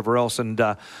app or whatever else and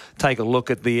take a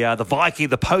look at the Viking,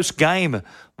 the post-game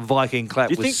Viking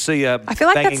clap with Sia. I feel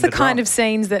like that's the kind of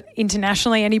scenes that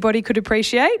internationally anybody could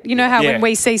appreciate. You know how when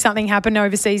we see something happen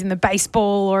overseas in the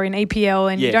baseball or in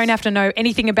EPL and you don't have to know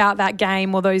anything about that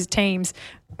game or those teams,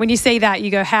 when you see that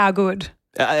you go, how good?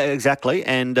 Exactly.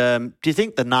 And do you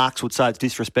think the Narcs would say it's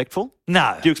disrespectful?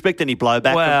 No. Do you expect any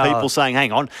blowback from people saying,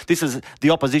 hang on, this is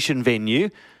the opposition venue?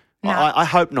 No. I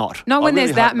hope not. Not when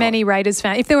there's that many Raiders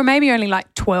fans. If there were maybe only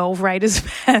 12 Raiders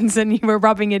fans and you were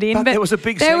rubbing it in. But there was a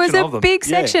big section of them. There was a big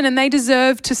section and they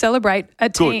deserve to celebrate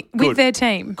with their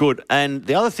team. Good. And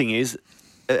the other thing is,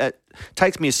 it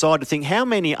takes me aside to think how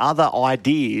many other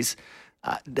ideas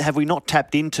have we not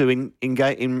tapped into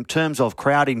in terms of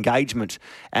crowd engagement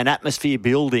and atmosphere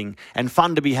building and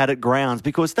fun to be had at grounds,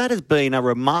 because that has been a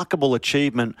remarkable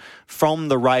achievement from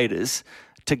the Raiders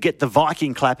to get the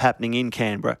Viking clap happening in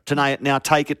Canberra, to now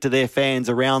take it to their fans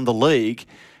around the league.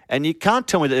 And you can't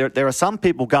tell me that there are some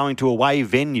people going to away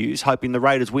venues hoping the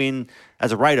Raiders win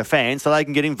as a Raider fan so they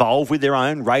can get involved with their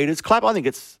own Raiders clap. I think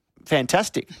it's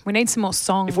fantastic. We need some more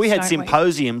songs. If we had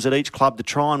symposiums at each club to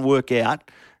try and work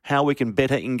out how we can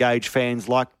better engage fans,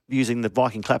 like using the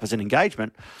Viking clap as an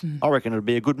engagement, I reckon it would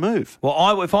be a good move.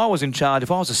 Well, if I was in charge,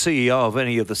 if I was the CEO of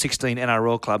any of the 16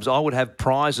 NRL clubs, I would have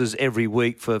prizes every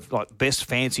week for like best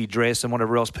fancy dress and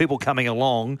whatever else, people coming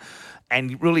along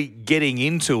and really getting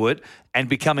into it and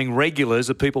becoming regulars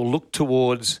that people look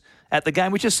towards at the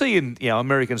game, which you see in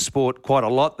American sport quite a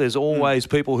lot. There's always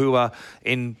people who are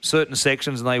in certain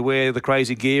sections and they wear the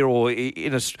crazy gear, or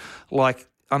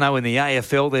I know in the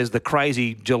AFL there's the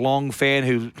crazy Geelong fan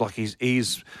who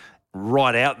he's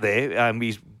right out there.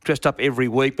 He's dressed up every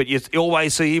week, but you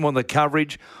always see him on the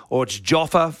coverage. Or it's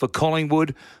Joffa for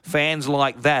Collingwood, fans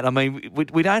like that. I mean,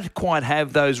 we don't quite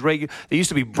have those regular. There used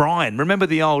to be Brian. Remember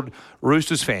the old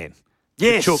Roosters fan?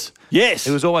 Yes, Chook. yes.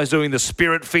 He was always doing the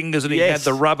spirit fingers and he had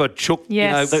the rubber chook,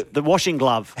 Yes. The washing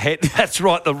glove. head. That's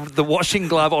right, the washing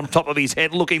glove on top of his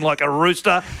head looking like a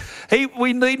rooster.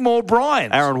 We need more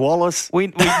Brians. Aaron Wallace. We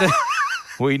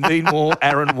need more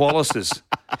Aaron Wallaces.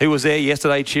 Who was there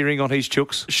yesterday cheering on his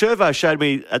chooks? Shervo showed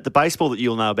me at the baseball that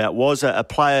you'll know about was a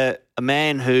player, a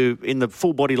man who in the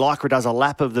full body lycra does a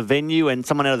lap of the venue and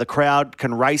someone out of the crowd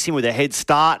can race him with a head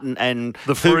start and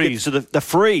the freeze. The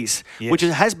freeze, Yes. which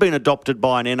has been adopted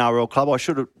by an NRL club. I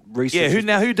should have researched.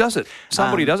 Yeah, who does it?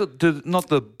 Somebody does it. Not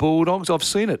the Bulldogs. I've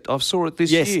seen it. I saw it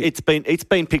this yes, year. it's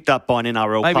been picked up by an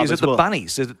NRL Maybe club is it as the well.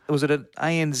 Bunnies? Was it an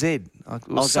ANZ? I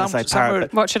was going to say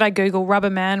Parrot. What should I Google? Rubber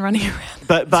man running around.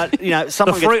 But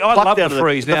someone I gets love plucked the out of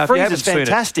freeze. Now, the if you freeze haven't is seen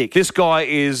fantastic. it, this guy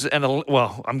is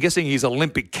I'm guessing he's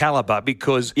Olympic caliber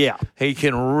because he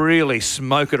can really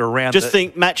smoke it around. Just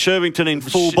think Matt Shervington in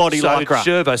full body lycra.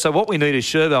 Shervo. So what we need is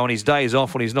Shervo on his days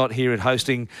off when he's not here and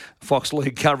hosting Fox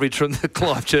League coverage from the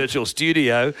Clive Churchill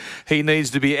studio. He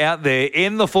needs to be out there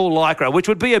in the full lycra, which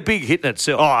would be a big hit in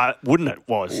itself. Oh, wouldn't it?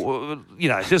 Was.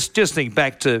 Just think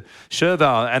back to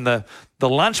Shervo and the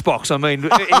lunchbox. I mean,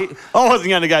 I wasn't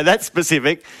going to go that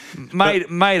specific.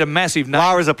 Made a massive name.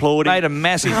 Lara's applauding. Made a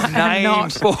massive name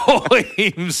for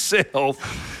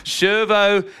himself.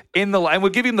 Shervo and we'll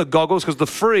give him the goggles because the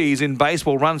freeze in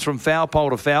baseball runs from foul pole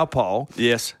to foul pole.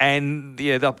 Yes. And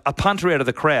a punter out of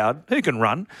the crowd who can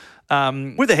run.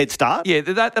 With a head start. Yeah,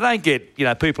 they don't get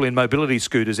people in mobility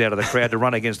scooters out of the crowd to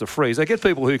run against the freeze. They get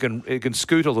people who can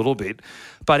scoot a little bit,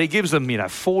 but he gives them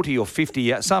 40 or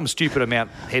 50, some stupid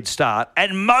amount head start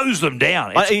and mows them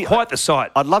down. It's quite the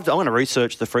sight. I'd love to. I want to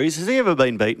research the freeze. Has he ever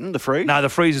been beaten? The freeze? No, the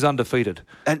freeze is undefeated.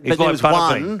 But there was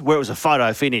one where it was a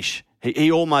photo finish.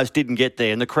 He almost didn't get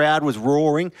there, and the crowd was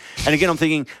roaring. And again, I'm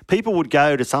thinking people would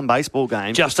go to some baseball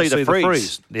game just to see the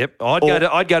freeze. Yep,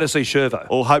 I'd go to see Shervo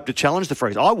or hope to challenge the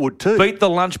freeze. I would too. Beat the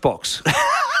lunchbox.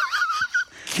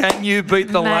 Can you beat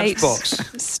the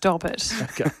lunchbox? Stop it.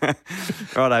 Okay.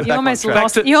 Righto,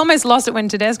 you almost lost it when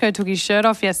Tedesco took his shirt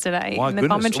off yesterday in the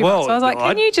commentary box. So I was like,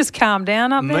 can you just calm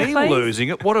down up there, please? Losing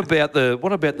it. What about the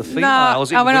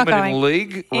females in the Women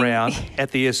League round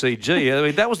at the SCG? I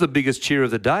mean, that was the biggest cheer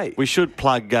of the day. We should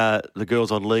plug the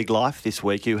girls on League Life this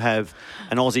week who have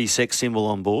an Aussie sex symbol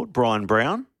on board, Brian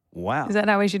Brown. Wow. Is that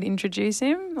how we should introduce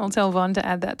him? I'll tell Von to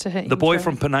add that to her. The boy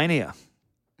from Panania.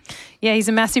 Yeah, he's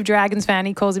a massive Dragons fan.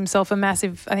 He calls himself a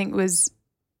massive, it's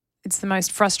the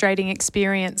most frustrating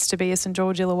experience to be a St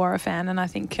George Illawarra fan, and I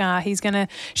think he's going to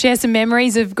share some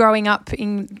memories of growing up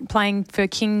in playing for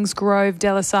Kingsgrove,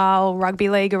 De La Salle Rugby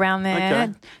League around there.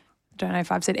 Okay. Don't know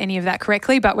if I've said any of that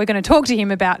correctly, but we're going to talk to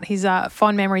him about his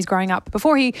fond memories growing up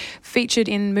before he featured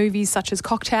in movies such as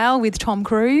Cocktail with Tom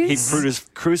Cruise.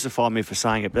 He'd crucify me for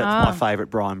saying it, but that's my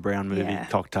favourite Brian Brown movie,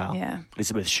 Cocktail. Yeah.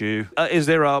 Elizabeth Shue. Is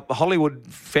there a Hollywood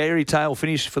fairy tale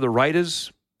finish for the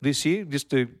Raiders this year? Just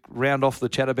to round off the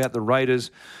chat about the Raiders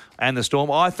and the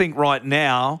Storm. I think right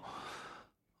now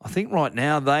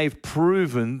they've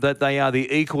proven that they are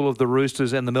the equal of the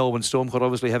Roosters and the Melbourne Storm, quite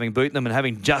obviously having beaten them and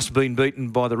having just been beaten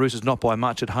by the Roosters, not by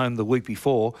much, at home the week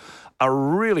before. A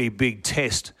really big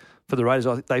test for the Raiders.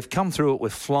 I think they've come through it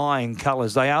with flying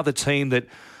colours. They are the team that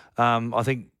I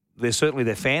think certainly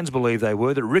their fans believe they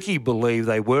were, that Ricky believed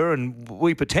they were, and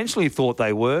we potentially thought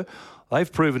they were.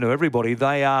 They've proven to everybody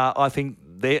they are, I think,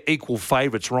 they're equal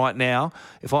favourites right now.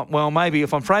 If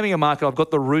I'm framing a market, I've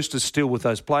got the Roosters still with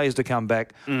those players to come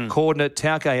back. Cordner,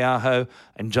 Taukeaho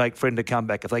and Jake Friend to come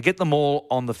back. If they get them all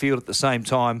on the field at the same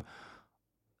time,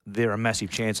 they're a massive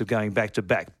chance of going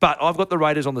back-to-back. But I've got the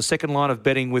Raiders on the second line of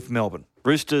betting with Melbourne.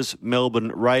 Roosters, Melbourne,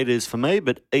 Raiders for me,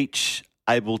 but each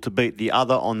able to beat the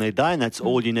other on their day, and that's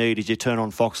all you need is you turn on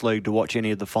Fox League to watch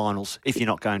any of the finals if you're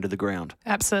not going to the ground.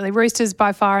 Absolutely. Roosters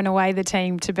by far and away the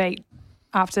team to beat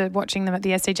after watching them at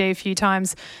the SCG a few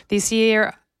times this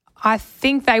year. I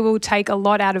think they will take a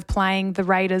lot out of playing the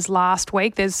Raiders last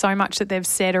week. There's so much that they've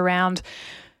said around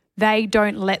they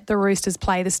don't let the Roosters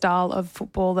play the style of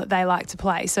football that they like to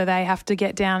play. So they have to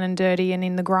get down and dirty and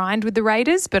in the grind with the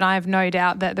Raiders. But I have no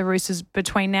doubt that the Roosters,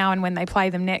 between now and when they play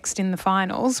them next in the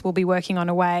finals, will be working on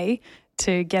a way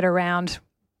to get around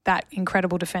that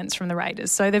incredible defence from the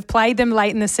Raiders. So they've played them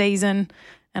late in the season,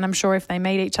 and I'm sure if they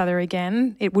meet each other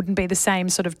again, it wouldn't be the same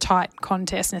sort of tight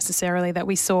contest necessarily that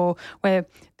we saw where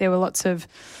there were lots of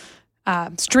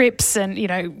strips, and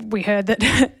we heard that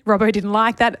Robbo didn't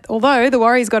like that, although the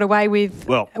Warriors got away with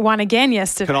one again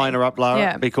yesterday. Can I interrupt, Lara?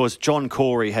 Yeah. Because John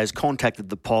Corey has contacted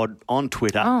the pod on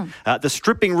Twitter. The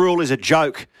stripping rule is a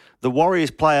joke. The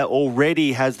Warriors player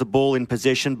already has the ball in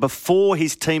possession before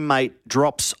his teammate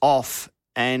drops off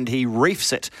and he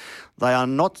reefs it. They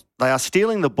are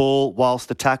stealing the ball whilst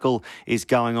the tackle is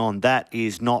going on. That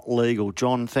is not legal.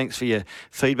 John, thanks for your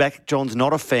feedback. John's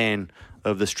not a fan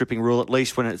of the stripping rule, at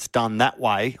least when it's done that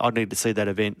way. I'd need to see that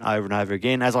event over and over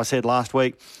again. As I said last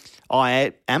week,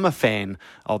 I am a fan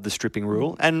of the stripping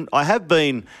rule, and I have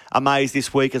been amazed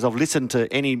this week as I've listened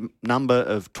to any number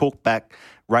of talkback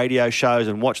radio shows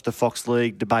and watched the Fox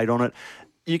League debate on it.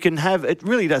 It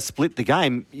really does split the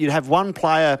game. You'd have one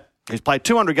player who's played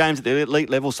 200 games at the elite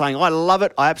level saying, I love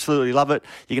it, I absolutely love it.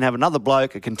 You can have another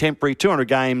bloke, a contemporary, 200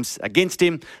 games against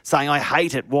him saying, I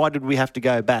hate it, why did we have to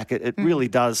go back? It really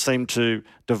does seem to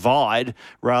divide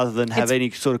rather than have any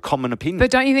sort of common opinion.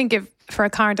 But don't you think for a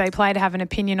current day player to have an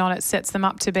opinion on it sets them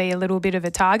up to be a little bit of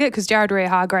a target? Because Jared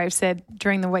Rea-Hargrave said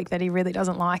during the week that he really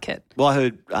doesn't like it. Well, I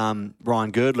heard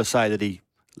Ryan Girdler say that he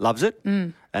loves it.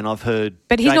 And I've heard...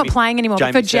 But he's not playing anymore.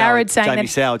 But for Jared saying that... Jamie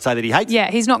Soward would say that he hates it. Yeah,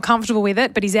 he's not comfortable with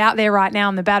it, but he's out there right now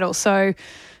in the battle. So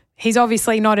he's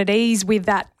obviously not at ease with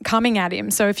that coming at him.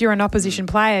 So if you're an opposition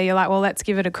player, you're like, well, let's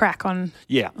give it a crack on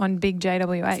big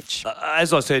JWH.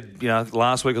 As I said,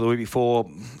 last week or the week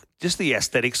before, just the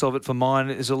aesthetics of it for mine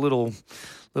is a little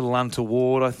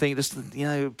untoward. I think just,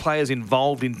 players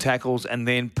involved in tackles and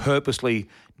then purposely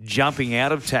jumping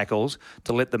out of tackles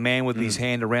to let the man with his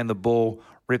hand around the ball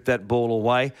rip that ball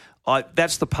away.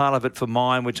 That's the part of it for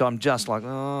mine, which I'm just like,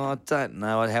 I don't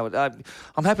know how it.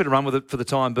 I'm happy to run with it for the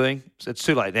time being. It's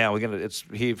too late now. It's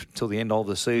here till the end of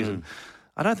the season.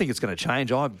 I don't think it's going to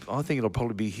change. I think it'll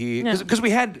probably be here because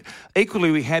we had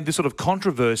this sort of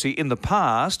controversy in the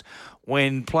past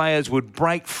when players would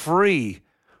break free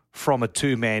from a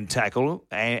two-man tackle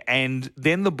and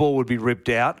then the ball would be ripped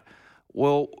out.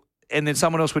 Well. And then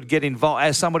someone else would get involved.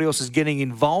 As somebody else is getting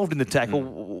involved in the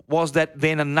tackle, was that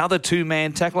then another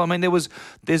two-man tackle? I mean,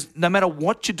 there's no matter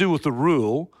what you do with the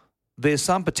rule, there's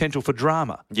some potential for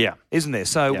drama. Yeah, isn't there?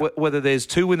 So whether there's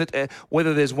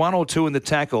whether there's one or two in the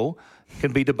tackle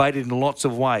can be debated in lots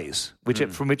of ways,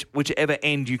 whichever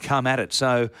end you come at it.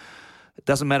 So it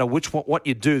doesn't matter what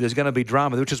you do. There's going to be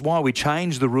drama, which is why we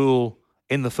changed the rule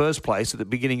in the first place at the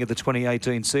beginning of the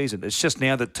 2018 season. It's just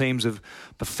now that teams have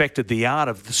perfected the art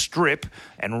of the strip,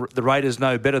 and the Raiders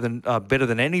know better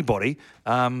than anybody.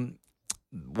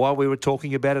 While we were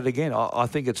talking about it again, I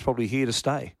think it's probably here to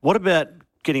stay. What about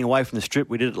getting away from the strip?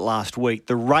 We did it last week.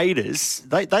 The Raiders,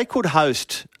 they could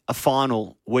host a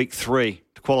final week 3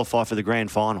 to qualify for the grand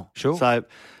final. Sure. So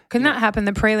can that happen?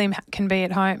 The prelim can be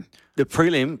at home. The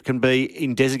prelim can be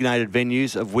in designated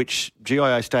venues, of which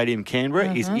GIO Stadium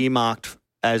Canberra is earmarked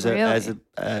as an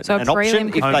option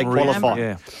if they qualify.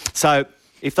 Yeah. So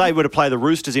if they were to play the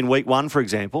Roosters in week 1, for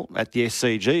example, at the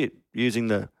SCG, using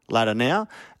the ladder now,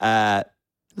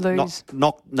 lose.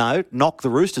 Knock the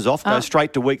Roosters off, go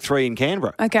straight to week 3 in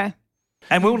Canberra. Okay.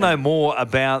 And we'll know more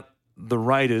about the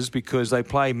Raiders because they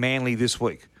play Manly this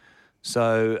week.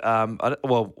 So,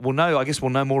 we'll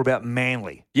know more about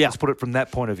Manly. Yeah. Let's put it from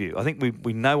that point of view. I think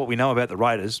we know what we know about the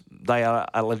Raiders. They are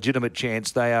a legitimate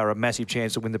chance. They are a massive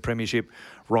chance to win the premiership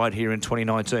right here in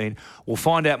 2019. We'll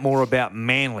find out more about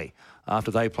Manly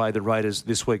after they play the Raiders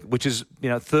this week, which is,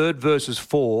 3rd versus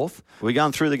 4th. Are we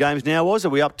going through the games now, Are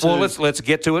we up to... Well, let's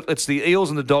get to it. It's the Eels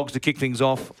and the Dogs to kick things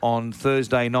off on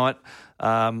Thursday night.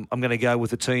 I'm going to go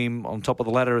with the team on top of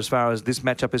the ladder as far as this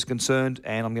matchup is concerned,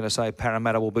 and I'm going to say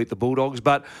Parramatta will beat the Bulldogs.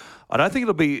 But I don't think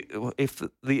it'll be, if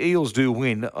the Eels do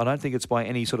win, I don't think it's by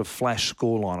any sort of flash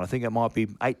scoreline. I think it might be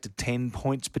 8 to 10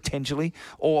 points potentially,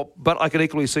 but I could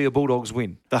equally see a Bulldogs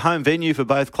win. The home venue for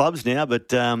both clubs now, but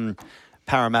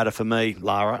Parramatta for me,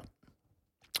 Lara.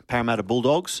 Parramatta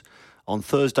Bulldogs on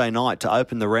Thursday night to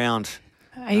open the round.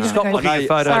 Stop looking at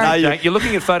photos. You're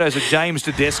looking at photos of James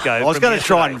Tedesco. I was going to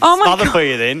try and smother for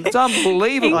you then. It's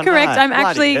unbelievable. Incorrect. I'm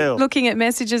actually looking at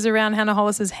messages around Hannah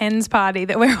Hollis's hens party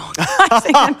that we're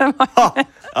organising at the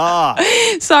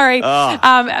moment. Sorry.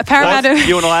 Parramatta. Was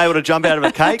you and I able to jump out of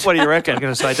a cake? What do you reckon? I'm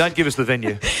going to say, don't give us the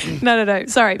venue. No.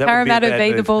 Sorry. Parramatta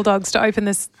beat the Bulldogs to open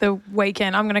the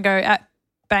weekend. I'm going to go at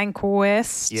Bank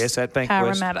West. Yes, at Bank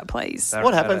West. Parramatta, please.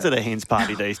 What happens at a hens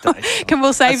party these days?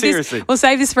 We'll save seriously. We'll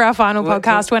save this for our final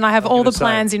podcast when I have all the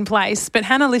plans say. in place. But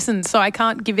Hannah listens, so I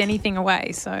can't give anything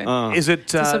away. So Is it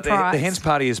it's a surprise. the hens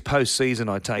party is post-season,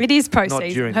 I take It is not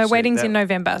post-season. during Her the wedding's season. in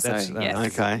November, so that's-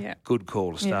 yes. okay. Yeah. Good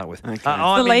call to start with. Okay.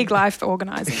 The League Life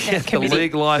organising The committee.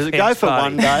 League Life Does it go Hens for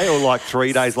party. one day or like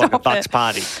 3 days like a Stop Bucks it.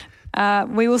 party?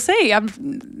 We will see. I'm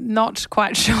not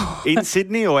quite sure. In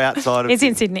Sydney or outside of It's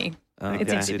in Sydney. It's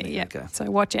okay. in Sydney, yeah. Okay. So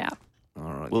watch out. All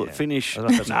right, Will yeah. it finish? I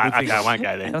don't know if that's a good thing. okay, I won't go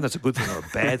I there. don't know if that's a good thing or a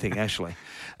bad thing, actually.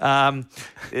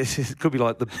 It could be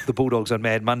like the Bulldogs on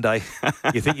Mad Monday.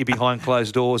 You think you're behind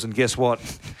closed doors, and guess what?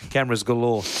 Cameras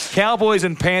galore. Cowboys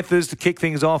and Panthers to kick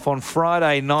things off on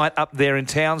Friday night up there in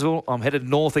Townsville. I'm headed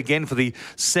north again for the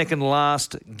second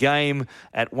last game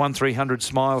at 1300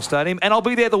 Smile Stadium, and I'll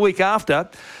be there the week after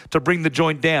to bring the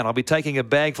joint down. I'll be taking a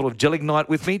bag full of Gelignite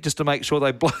with me just to make sure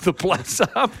they blow the place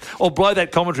up or blow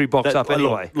that commentary box up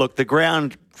anyway. Look, the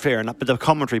ground, fair enough, but the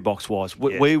commentary box was.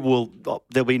 We will.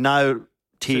 There'll be no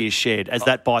tears shed as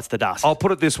that bites the dust. I'll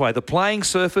put it this way. The playing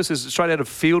surface is straight out of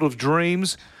Field of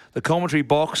Dreams. The commentary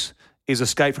box is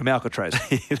Escape from Alcatraz.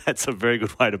 That's a very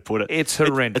good way to put it. It's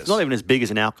horrendous. It's not even as big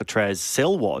as an Alcatraz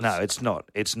cell was. No, it's not.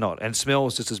 It's not. And it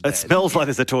smells just as bad. It smells like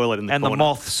there's a toilet in the And corner.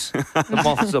 the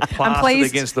moths are plastered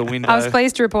against the window. I was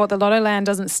pleased to report that Lottoland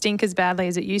doesn't stink as badly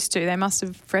as it used to. They must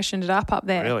have freshened it up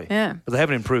there. Really? Yeah. But they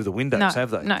haven't improved the windows, No,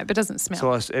 have they? no, but it doesn't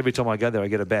smell. So every time I go there, I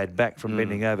get a bad back from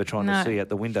bending over trying to No. see out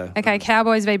the window. Okay,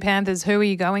 Cowboys v Panthers. Who are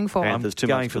you going for? Panthers. Too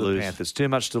Going much for to the lose. Panthers. Too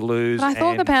much to lose. But I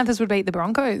thought the and- Panthers would beat the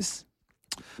Broncos.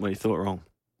 Well, you thought wrong.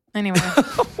 Anyway,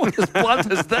 What as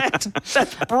blunt as that?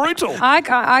 That's brutal.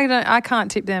 I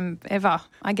can't tip them ever.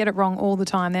 I get it wrong all the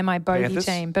time. They're my bogey Panthers?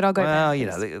 team, but I'll go Well, Panthers. you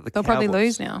know, the They'll probably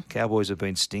Cowboys- lose now. Cowboys have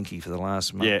been stinky for the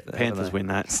last month. Yeah, haven't Panthers they? win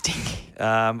that. Stinky.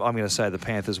 I'm going to say the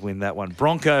Panthers win that one.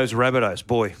 Broncos, Rabbitohs.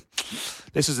 Boy,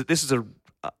 this is a.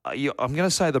 I'm going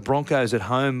to say the Broncos at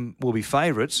home will be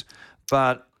favourites,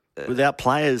 but Without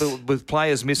players. with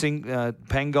players missing,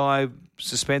 Pangai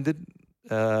suspended.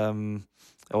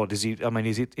 Or does he? I mean,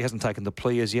 he hasn't taken the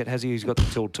plea as yet, has he? He's got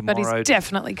until tomorrow. But he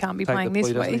definitely can't be take playing the this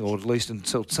plea, doesn't he? week. Or at least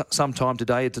until sometime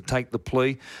today to take the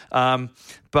plea.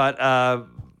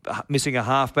 Missing a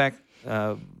halfback,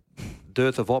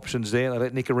 dearth of options there. They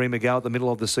let Nicarima go at the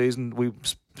middle of the season. We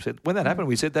said when that happened,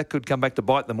 we said that could come back to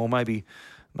bite them, or maybe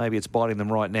it's biting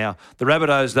them right now. The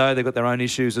Rabbitohs, though, they've got their own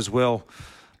issues as well.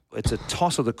 It's a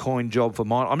toss of the coin job for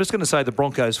mine. I'm just going to say the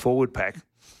Broncos forward pack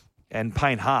and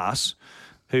Payne Haas,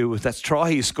 who with that try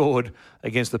he scored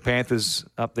against the Panthers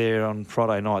up there on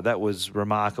Friday night, that was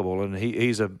remarkable. And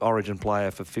he's an Origin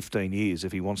player for 15 years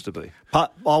if he wants to be.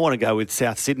 But I want to go with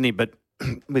South Sydney, but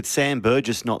with Sam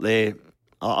Burgess not there,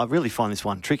 I really find this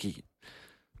one tricky.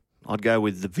 I'd go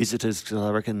with the visitors because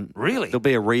I reckon Really? there'll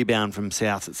be a rebound from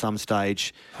South at some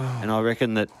stage. And I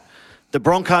reckon that the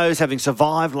Broncos, having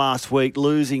survived last week,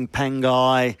 losing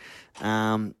Pangai,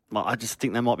 I just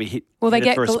think they might be hit. Well,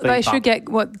 headed for a speed they should bump.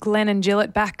 get Glenn and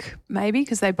Gillett back maybe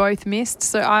because they both missed.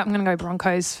 So I'm going to go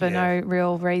Broncos for no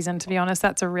real reason, to be honest.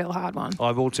 That's a real hard one.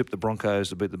 I've all tipped the Broncos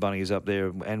to beat the Bunnies up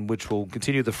there, and which will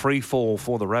continue the free fall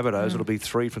for the Rabbitohs. It'll be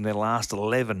 3 from their last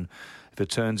 11 if it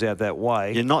turns out that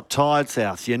way. You're not tired,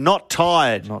 South. You're not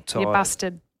tired. Not tired. You're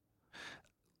busted.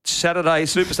 Saturday,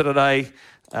 Super Saturday,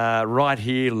 right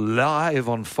here live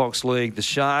on Fox League. The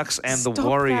Sharks and Stop the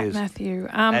Warriors that, Matthew.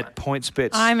 at PointsBet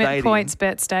I'm Stadium. at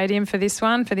PointsBet Stadium for this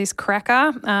one, for this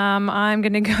cracker. I'm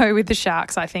going to go with the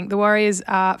Sharks, I think. The Warriors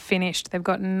are finished. They've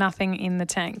got nothing in the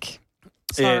tank.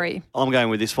 Sorry. Yeah, I'm going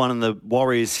with this one, and the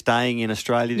Warriors staying in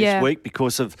Australia this week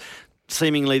because of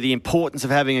seemingly the importance of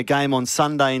having a game on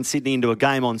Sunday in Sydney into a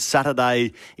game on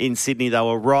Saturday in Sydney. They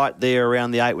were right there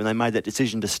around the 8 when they made that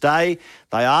decision to stay.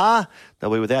 They'll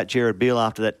be without Jared Beale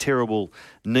after that terrible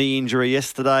knee injury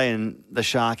yesterday, and the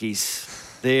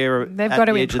Sharkies, they've got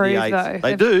to improve, though.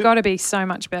 They've do. got to be so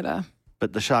much better.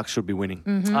 But the Sharks should be winning.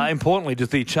 Importantly,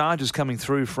 just the charges coming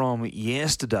through from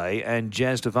yesterday and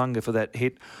Jazz Tavunga for that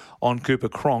hit on Cooper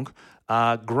Cronk.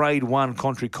 Grade 1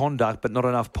 contrary conduct, but not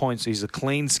enough points. He's a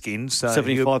clean skin. So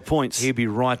 75 points. He'll be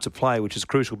right to play, which is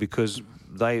crucial because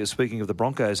speaking of the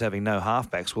Broncos having no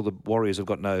halfbacks, well, the Warriors have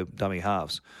got no dummy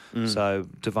halves. So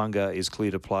Tavunga is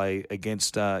clear to play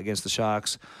against the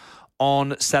Sharks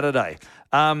on Saturday.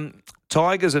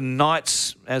 Tigers and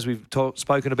Knights, as we've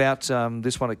spoken about,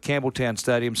 this one at Campbelltown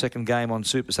Stadium, second game on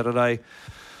Super Saturday.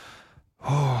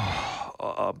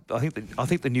 I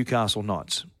think the Newcastle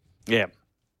Knights. Yeah.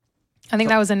 I think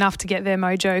that was enough to get their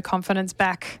mojo confidence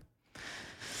back.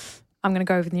 I'm going to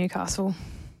go with Newcastle.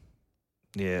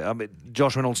 Yeah, I mean,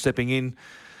 Josh Reynolds stepping in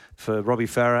for Robbie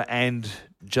Farah and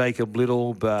Jacob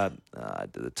Little, but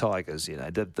the Tigers,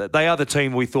 they are the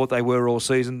team we thought they were all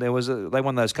season. They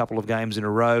won those couple of games in a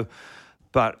row,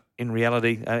 but in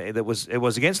reality, it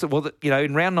was against it. Well,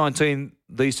 in round 19,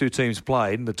 these two teams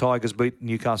played, and the Tigers beat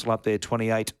Newcastle up there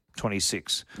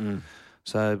 28-26.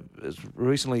 So as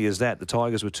recently as that, the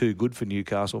Tigers were too good for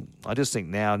Newcastle. I just think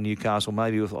now Newcastle,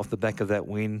 maybe off the back of that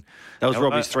win. That was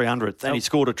Robbie's 300th, and he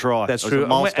scored a try. That's true.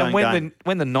 And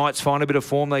when the Knights find a bit of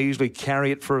form, they usually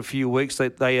carry it for a few weeks.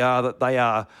 They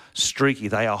are streaky.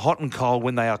 They are hot and cold.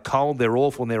 When they are cold, they're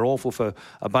awful, and they're awful for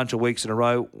a bunch of weeks in a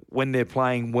row. When they're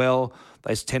playing well,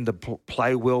 they tend to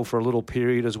play well for a little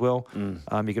period as well.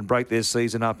 You can break their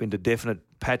season up into definite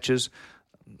patches.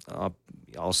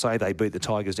 I'll say they beat the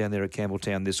Tigers down there at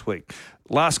Campbelltown this week.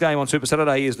 Last game on Super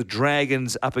Saturday is the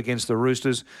Dragons up against the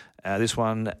Roosters. This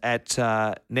one at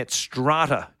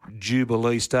Netstrata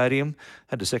Jubilee Stadium.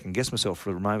 Had to second guess myself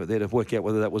for a moment there to work out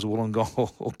whether that was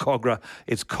Wollongong or Cogra.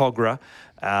 It's Cogra,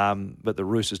 but the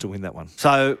Roosters to win that one.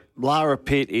 So Lara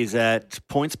Pitt is at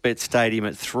PointsBet Stadium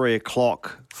at 3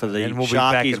 o'clock for the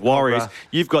Sharkies Warriors.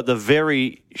 You've got the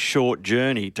very short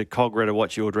journey to Cogra to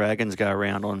watch your Dragons go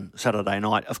around on Saturday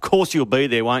night. Of course you'll be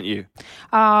there, won't you?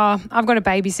 I've got to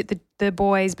babysit the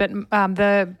boys, but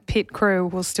the Pitt crew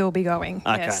will still be going.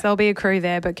 Okay. Yes, there'll be a crew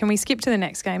there, but can we skip to the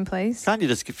next game, please? Can't you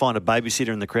just find a babysitter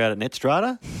in the crowd at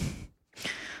Netstrata?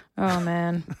 Oh,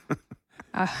 man.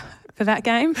 For that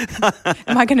game?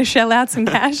 Am I going to shell out some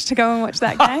cash to go and watch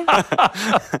that game?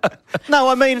 No,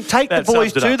 I mean, take the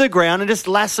boys to the ground and just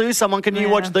lasso someone. Can you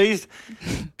watch these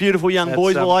beautiful young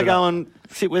boys while I go and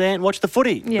sit with Ant and watch the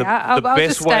footy? Yeah, the I'll best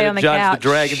just stay way on to the judge couch. the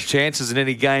Dragons' chances in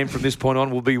any game from this point on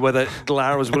will be whether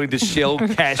Lara was willing to shell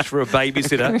cash for a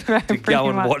babysitter to go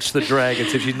and watch the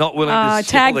Dragons. If she's not willing to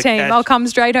tag shell team, the cash, I'll come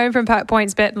straight home from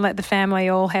PointsBet and let the family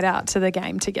all head out to the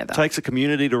game together. It takes a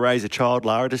community to raise a child,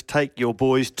 Lara. Just take your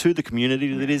boys to the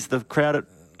community that is the crowd at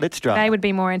Netstrata. They would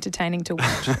be more entertaining to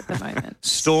watch at the moment.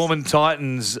 Storm and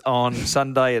Titans on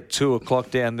Sunday at 2 o'clock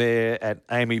down there at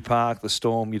Amy Park. The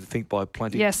Storm, you'd think by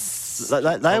plenty. Yes.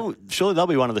 Surely they'll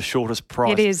be one of the shortest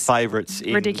priced favourites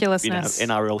in ridiculousness.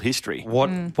 NRL history.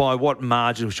 By what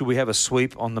margin? Should we have a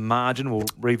sweep on the margin? We'll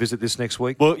revisit this next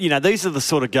week. Well, these are the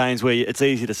sort of games where it's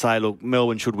easy to say, look,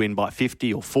 Melbourne should win by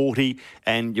 50 or 40,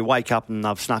 and you wake up and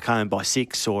they've snuck home by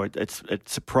 6, or it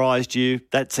surprised you.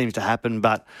 That seems to happen,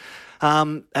 but...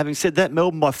 having said that,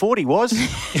 Melbourne by 40 was.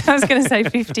 I was going to say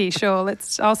 50, sure.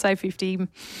 I'll say 50.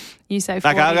 You say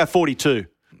 40. Okay, I'll go 42.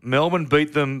 Melbourne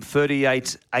beat them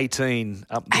 38-18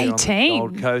 up there on the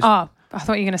Gold Coast. Oh, I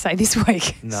thought you were going to say this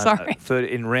week. No, Sorry.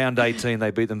 In round 18, they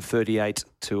beat them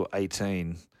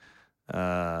 38-18.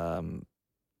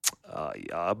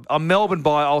 Melbourne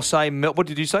by, I'll say, what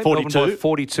did you say? 42. Melbourne by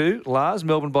 42. Lars,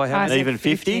 Melbourne by how many? Even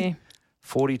 50?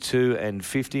 42 and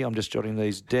 50. I'm just jotting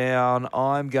these down.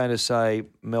 I'm going to say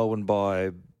Melbourne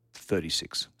by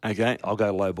 36. Okay. I'll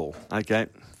go low ball. Okay.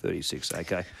 36.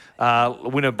 Okay.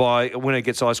 Winner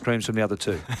gets ice creams from the other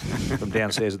two from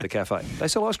downstairs at the cafe. They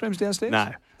sell ice creams downstairs?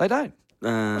 No. They don't.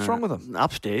 What's wrong with them?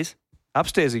 Upstairs.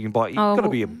 Upstairs you can buy. You've got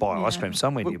to buy ice cream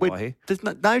somewhere nearby here. There's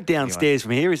no downstairs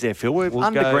from here, is there, Phil? We're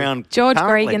underground. George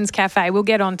currently. Gregan's Cafe. We'll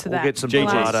get on to that. We'll get some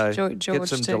gelato. George get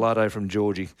some gelato from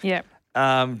Georgie. Yeah.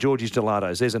 Georgie's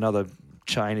Gelatos. There's another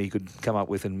chain he could come up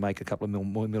with and make a couple of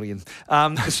more million.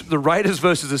 The Raiders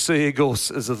versus the Sea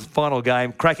Eagles is the final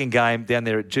game, cracking game down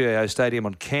there at GAO Stadium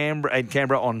in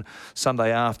Canberra on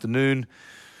Sunday afternoon.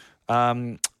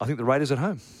 I think the Raiders at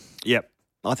home. Yep.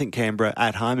 I think Canberra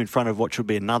at home in front of what should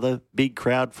be another big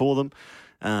crowd for them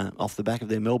off the back of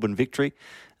their Melbourne victory.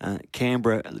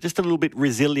 Canberra just a little bit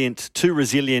too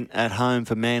resilient at home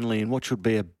for Manly in what should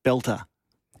be a belter.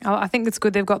 Oh, I think it's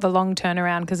good they've got the long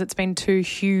turnaround because it's been 2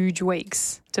 huge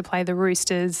weeks to play the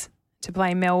Roosters, to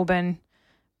play Melbourne.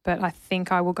 But I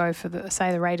think I will go for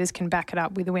the Raiders can back it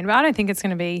up with a win. But I don't think it's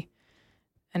going to be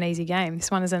an easy game.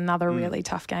 This one is another really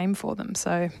tough game for them.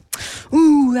 So,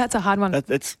 that's a hard one.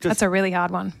 That's a really hard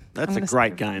one. That's a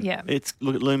great game. Yeah. It's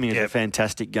looming as a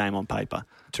fantastic game on paper.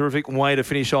 Terrific way to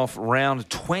finish off round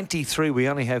 23. We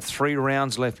only have 3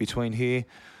 rounds left between here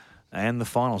and the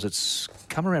finals. It's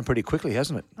come around pretty quickly,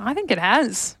 hasn't it? I think it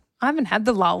has. I haven't had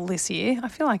the lull this year. I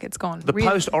feel like it's gone. The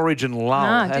post-origin lull.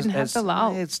 No, I didn't have the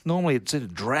lull. It's normally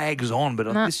it drags on,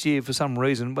 but this year for some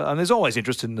reason, and there's always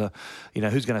interest in the,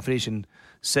 who's going to finish in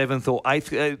 7th or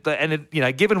 8th.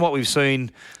 And, given what we've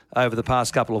seen over the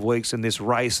past couple of weeks in this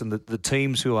race and the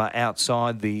teams who are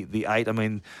outside the 8, I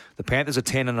mean, the Panthers are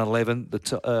 10 and 11,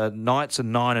 the Knights are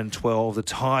 9 and 12, the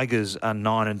Tigers are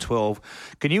 9 and 12.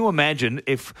 Can you imagine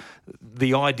if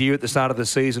the idea at the start of the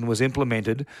season was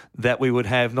implemented that we would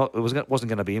have it wasn't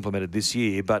going to be implemented this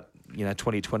year, but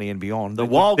 2020 and beyond. There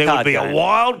would be a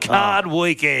wild card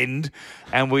weekend,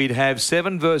 and we'd have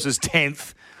 7 versus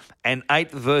 10th and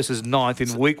 8th versus 9th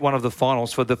in week 1 of the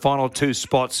finals for the final 2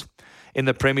 spots in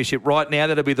the premiership. Right now,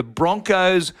 that'll be the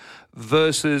Broncos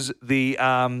versus the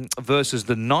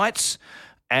Knights,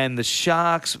 and the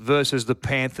Sharks versus the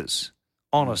Panthers.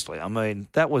 Honestly, I mean,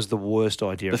 that was the worst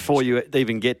idea. Before you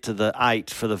even get to the 8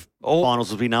 for the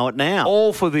finals as we know it now.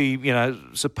 All for the,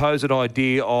 supposed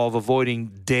idea of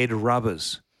avoiding dead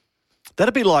rubbers.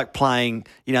 That'd be like playing,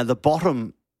 the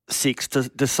bottom 6 to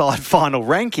decide final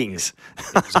rankings.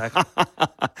 Exactly.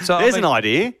 So There's an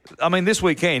idea. I mean, this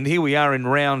weekend, here we are in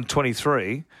round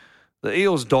 23. The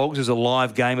Eels-Dogs is a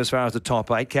live game as far as the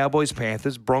top 8.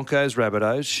 Cowboys-Panthers,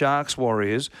 Broncos-Rabbitohs,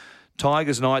 Sharks-Warriors,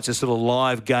 Tigers-Knights is still a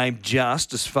live game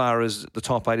just as far as the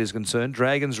top 8 is concerned.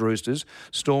 Dragons-Roosters,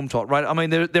 Storm-Top. Right? I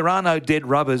mean, there are no dead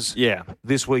rubbers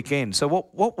this weekend. So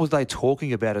what was they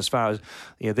talking about as far as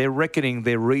their reckoning,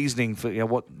 their reasoning for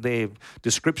what their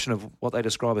description of what they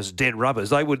describe as dead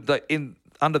rubbers?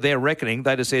 Under their reckoning,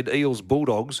 they'd have said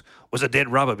Eels-Bulldogs was a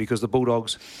dead rubber because the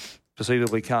Bulldogs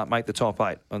perceivably can't make the top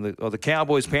 8. Or the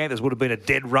Cowboys-Panthers would have been a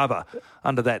dead rubber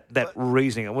under that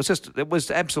reasoning. It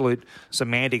was absolute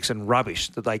semantics and rubbish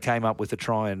that they came up with to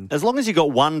try and... As long as you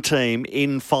got one team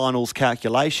in finals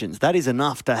calculations, that is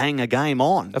enough to hang a game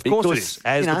on. Of course it is.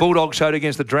 As the Bulldogs showed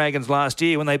against the Dragons last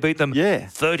year when they beat them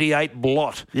 38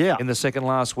 blot in the second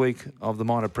last week of the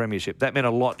minor premiership. That meant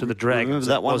a lot to the Dragons. Remember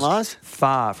that one, Lars?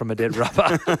 Far from a dead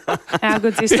rubber. How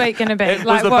good's this week going to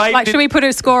be? Should we put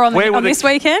a score on this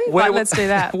weekend? Let's do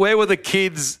that. Where were the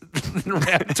kids in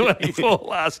round 24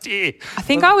 last year? I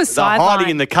think I was sidelined. Hiding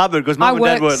in the cupboard because Mum and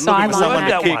Dad weren't looking for someone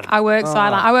to kick. I worked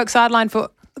sideline. I worked sideline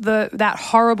for that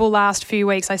horrible last few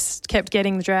weeks. I kept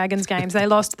getting the Dragons games. They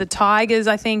lost the Tigers,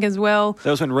 I think, as well.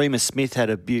 That was when Remus Smith had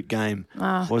a beaut game,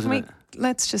 wasn't it?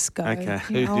 Let's just go. Okay.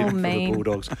 Who did it for the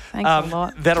Bulldogs? Thanks a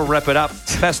lot. That'll wrap it up.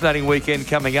 Fascinating weekend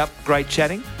coming up. Great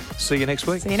chatting. See you next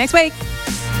week. See you next week.